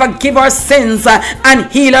and forgive our sins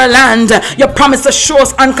and heal our land. You promised to show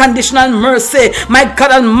us unconditional mercy, my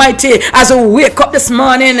God Almighty, as we wake up this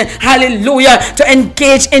morning, hallelujah, to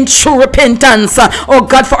engage in true repentance, oh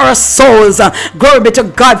God, for our souls. Glory be to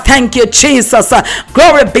God. Thank you, Jesus.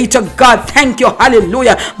 Glory be to God. Thank you,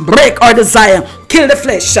 hallelujah. Break our desire. Kill the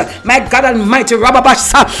flesh, my God Almighty,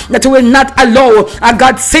 that will not allow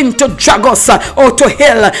God sin to drag us or to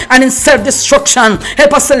hell and in self-destruction.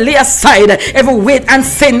 Help us to lay aside every weight and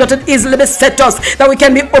sin that would easily beset us, that we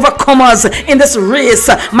can be overcomers in this race,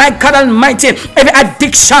 my God Almighty. Every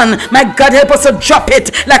addiction, my God, help us to drop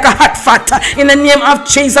it like a hot fat in the name of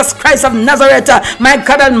Jesus Christ of Nazareth, my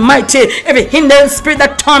God Almighty. Every hindering spirit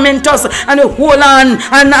that torment us and we hold on,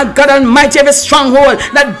 and God Almighty, every stronghold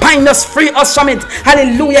that bind us, free us from it.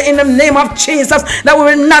 Hallelujah, in the name of Jesus, that we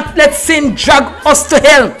will not let sin drag us to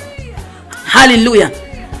hell. Hallelujah.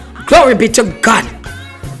 Glory be to God.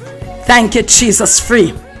 Thank you, Jesus.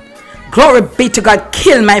 Free. Glory be to God.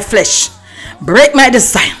 Kill my flesh. Break my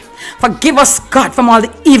desire. Forgive us, God, from all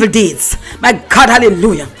the evil deeds. My God,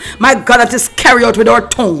 hallelujah. My God, that is carried out with our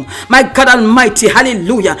tongue. My God Almighty,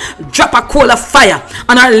 hallelujah. Drop a coal of fire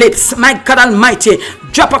on our lips. My God Almighty,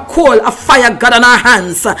 drop a coal of fire, God, on our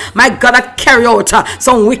hands. My God, that carry out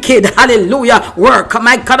some wicked, hallelujah, work.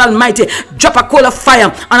 My God Almighty, drop a coal of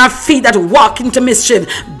fire on our feet that walk into mischief.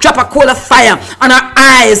 Drop a coal of fire on our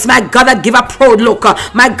eyes. My God, that give a proud look.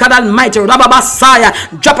 My God Almighty,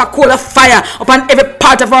 Rababasaya, drop a coal of fire upon every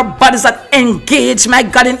part of our bodies that engage, my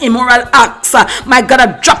God, in immoral acts. My God,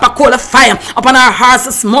 I drop a coal of fire upon our hearts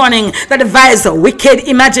this morning that devise wicked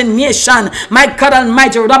imagination. My God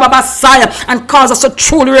Almighty, Rababasaya, and cause us to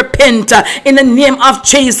truly repent in the name of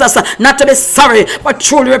Jesus. Not to be sorry, but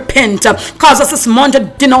truly repent. Cause us this morning to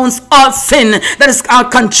denounce all sin that is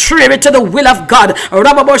contrary to the will of God.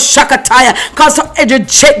 Rababashakataya, cause us to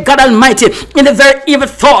reject God Almighty in the very evil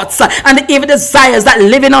thoughts and the evil desires that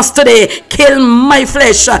live in us today. Kill my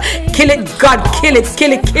flesh. Kill it, God. Kill it,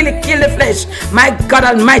 kill it, kill it, kill the flesh. My God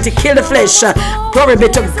Almighty, kill the flesh. Glory be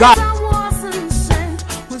to God.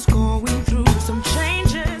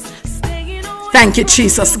 Thank you,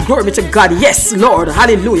 Jesus. Glory be to God. Yes, Lord.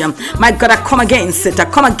 Hallelujah. My God, I come against it. I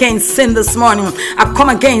come against sin this morning. I come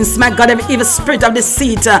against, my God, every evil spirit of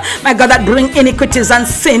deceit. My God, that bring iniquities and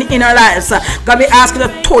sin in our lives. God, we ask you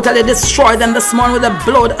to totally destroy them this morning with the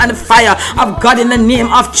blood and the fire of God in the name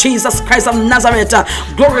of Jesus Christ of Nazareth.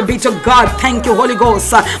 Glory be to God. Thank you, Holy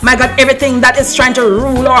Ghost. My God, everything that is trying to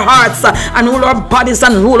rule our hearts and rule our bodies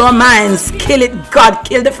and rule our minds, kill it, God.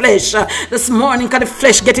 Kill the flesh. This morning, God, the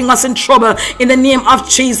flesh getting us in trouble. In the name of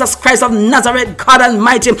Jesus Christ of Nazareth, God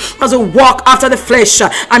Almighty, because we walk after the flesh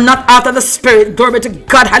and not after the spirit. Glory to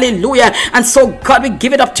God, hallelujah. And so, God, we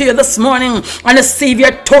give it up to you this morning and receive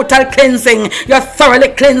your total cleansing, your thoroughly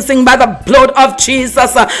cleansing by the blood of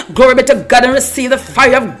Jesus. Glory be to God, and receive the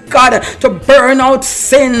fire of God to burn out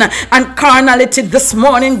sin and carnality this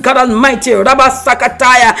morning. God Almighty, Rabba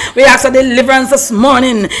Sakataya, we ask for deliverance this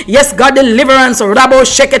morning. Yes, God, deliverance, Rabbo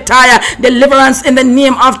Shekataya, deliverance in the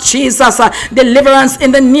name of Jesus. Deliverance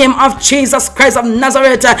in the name of Jesus Christ of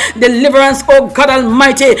Nazareth. Deliverance, oh God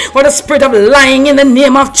Almighty, for the spirit of lying in the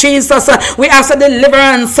name of Jesus. We ask for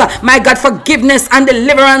deliverance, my God, forgiveness and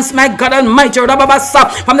deliverance, my God Almighty,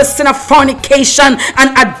 from the sin of fornication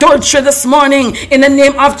and adultery this morning in the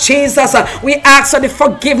name of Jesus. We ask for the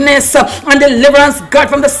forgiveness and deliverance, God,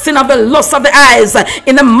 from the sin of the lust of the eyes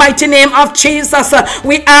in the mighty name of Jesus.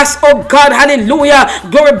 We ask, oh God, hallelujah,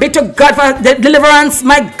 glory be to God, for the deliverance,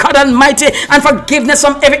 my God Almighty, and forgiveness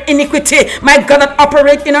from every iniquity, my God, that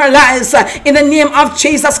operate in our lives in the name of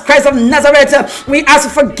Jesus Christ of Nazareth. We ask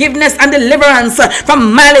for forgiveness and deliverance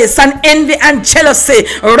from malice and envy and jealousy,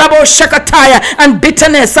 Rabo Shakataya, and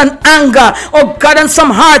bitterness and anger, oh God, and some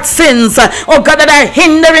hard sins, oh God, that are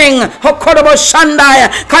hindering Hokorobo Shandaya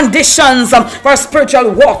conditions for a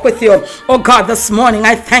spiritual walk with you. Oh God, this morning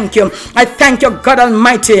I thank you. I thank you, God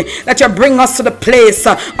Almighty, that you bring us to the place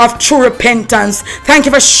of true repentance. Thank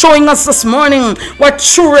you for showing us this morning what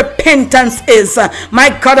true repentance is.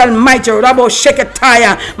 My God Almighty, Rabo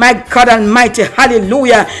Shekataya, my God Almighty,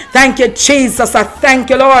 hallelujah. Thank you, Jesus. I thank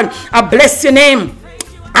you, Lord. I bless your name.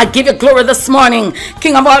 I give you glory this morning,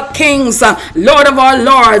 King of all kings, Lord of all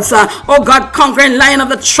lords, oh God, conquering Lion of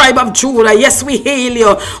the tribe of Judah. Yes, we hail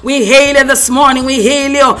you. We hail you this morning. We hail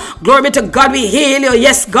you. Glory be to God. We hail you.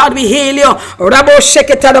 Yes, God, we hail you. Rabo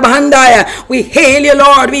Sheketadabahandaya. We hail you,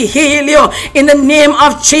 Lord. We hail you. In the name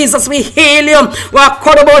of Jesus, we hail you.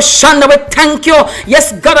 Wakodobo Shanda. We thank you.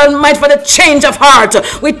 Yes, God Almighty, for the change of heart.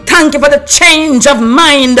 We thank you for the change of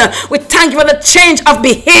mind. We thank you for the change of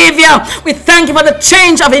behavior. We thank you for the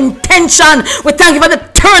change of intention. We thank you for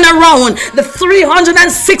the turnaround, the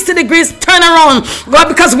 360 degrees turnaround, God,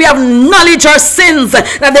 because we have acknowledged our sins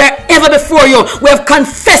that they are ever before you. We have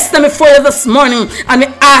confessed them before you this morning, and we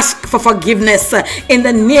ask for forgiveness in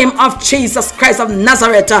the name of Jesus Christ of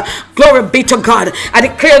Nazareth. Glory be to God. I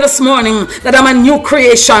declare this morning that I'm a new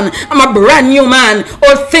creation. I'm a brand new man.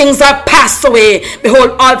 All things are passed away.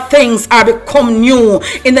 Behold, all things are become new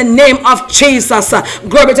in the name of Jesus.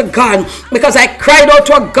 Glory to God, because I cried out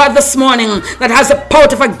to a God this morning that has the power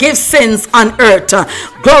to forgive sins on earth.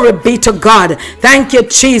 Glory be to God. Thank you,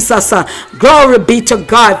 Jesus. Glory be to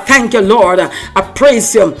God. Thank you, Lord. I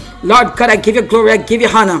praise you, Lord God. I give you glory, I give you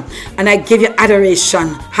honor, and I give you adoration.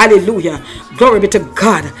 Hallelujah. Glory be to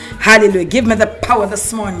God. Hallelujah. Give me the power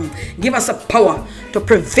this morning. Give us a power to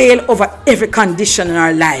prevail over every condition in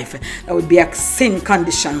our life. That would be a sin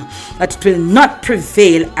condition, that it will not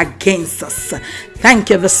prevail against us. Thank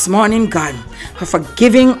you this morning, God, for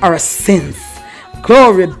forgiving our sins.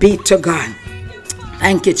 Glory be to God.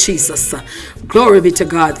 Thank you, Jesus. Glory be to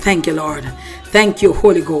God. Thank you, Lord. Thank you,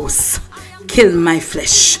 Holy Ghost. Kill my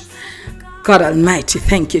flesh. God Almighty,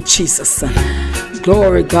 thank you, Jesus.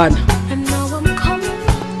 Glory, God.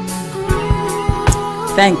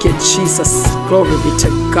 Thank you, Jesus. Glory be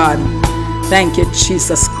to God. Thank you,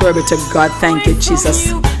 Jesus. Glory be to God. Thank you,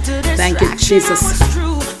 Jesus. Thank you, Jesus.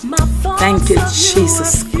 Thank you,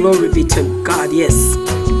 Jesus. Glory be to God. Yes.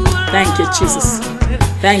 Thank you, Jesus.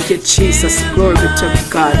 Thank you, Jesus. Glory be to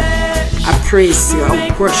God. I praise you.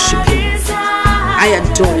 I worship you. I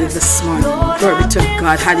adore you this morning. Glory be to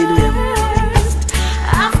God. Hallelujah.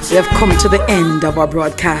 We have come to the end of our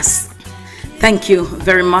broadcast. Thank you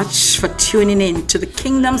very much for tuning in to the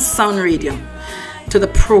Kingdom Sound Radio, to the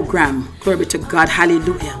program. Glory be to God.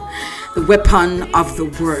 Hallelujah. The weapon of the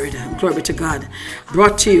word. Glory be to God.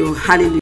 Brought to you. Hallelujah.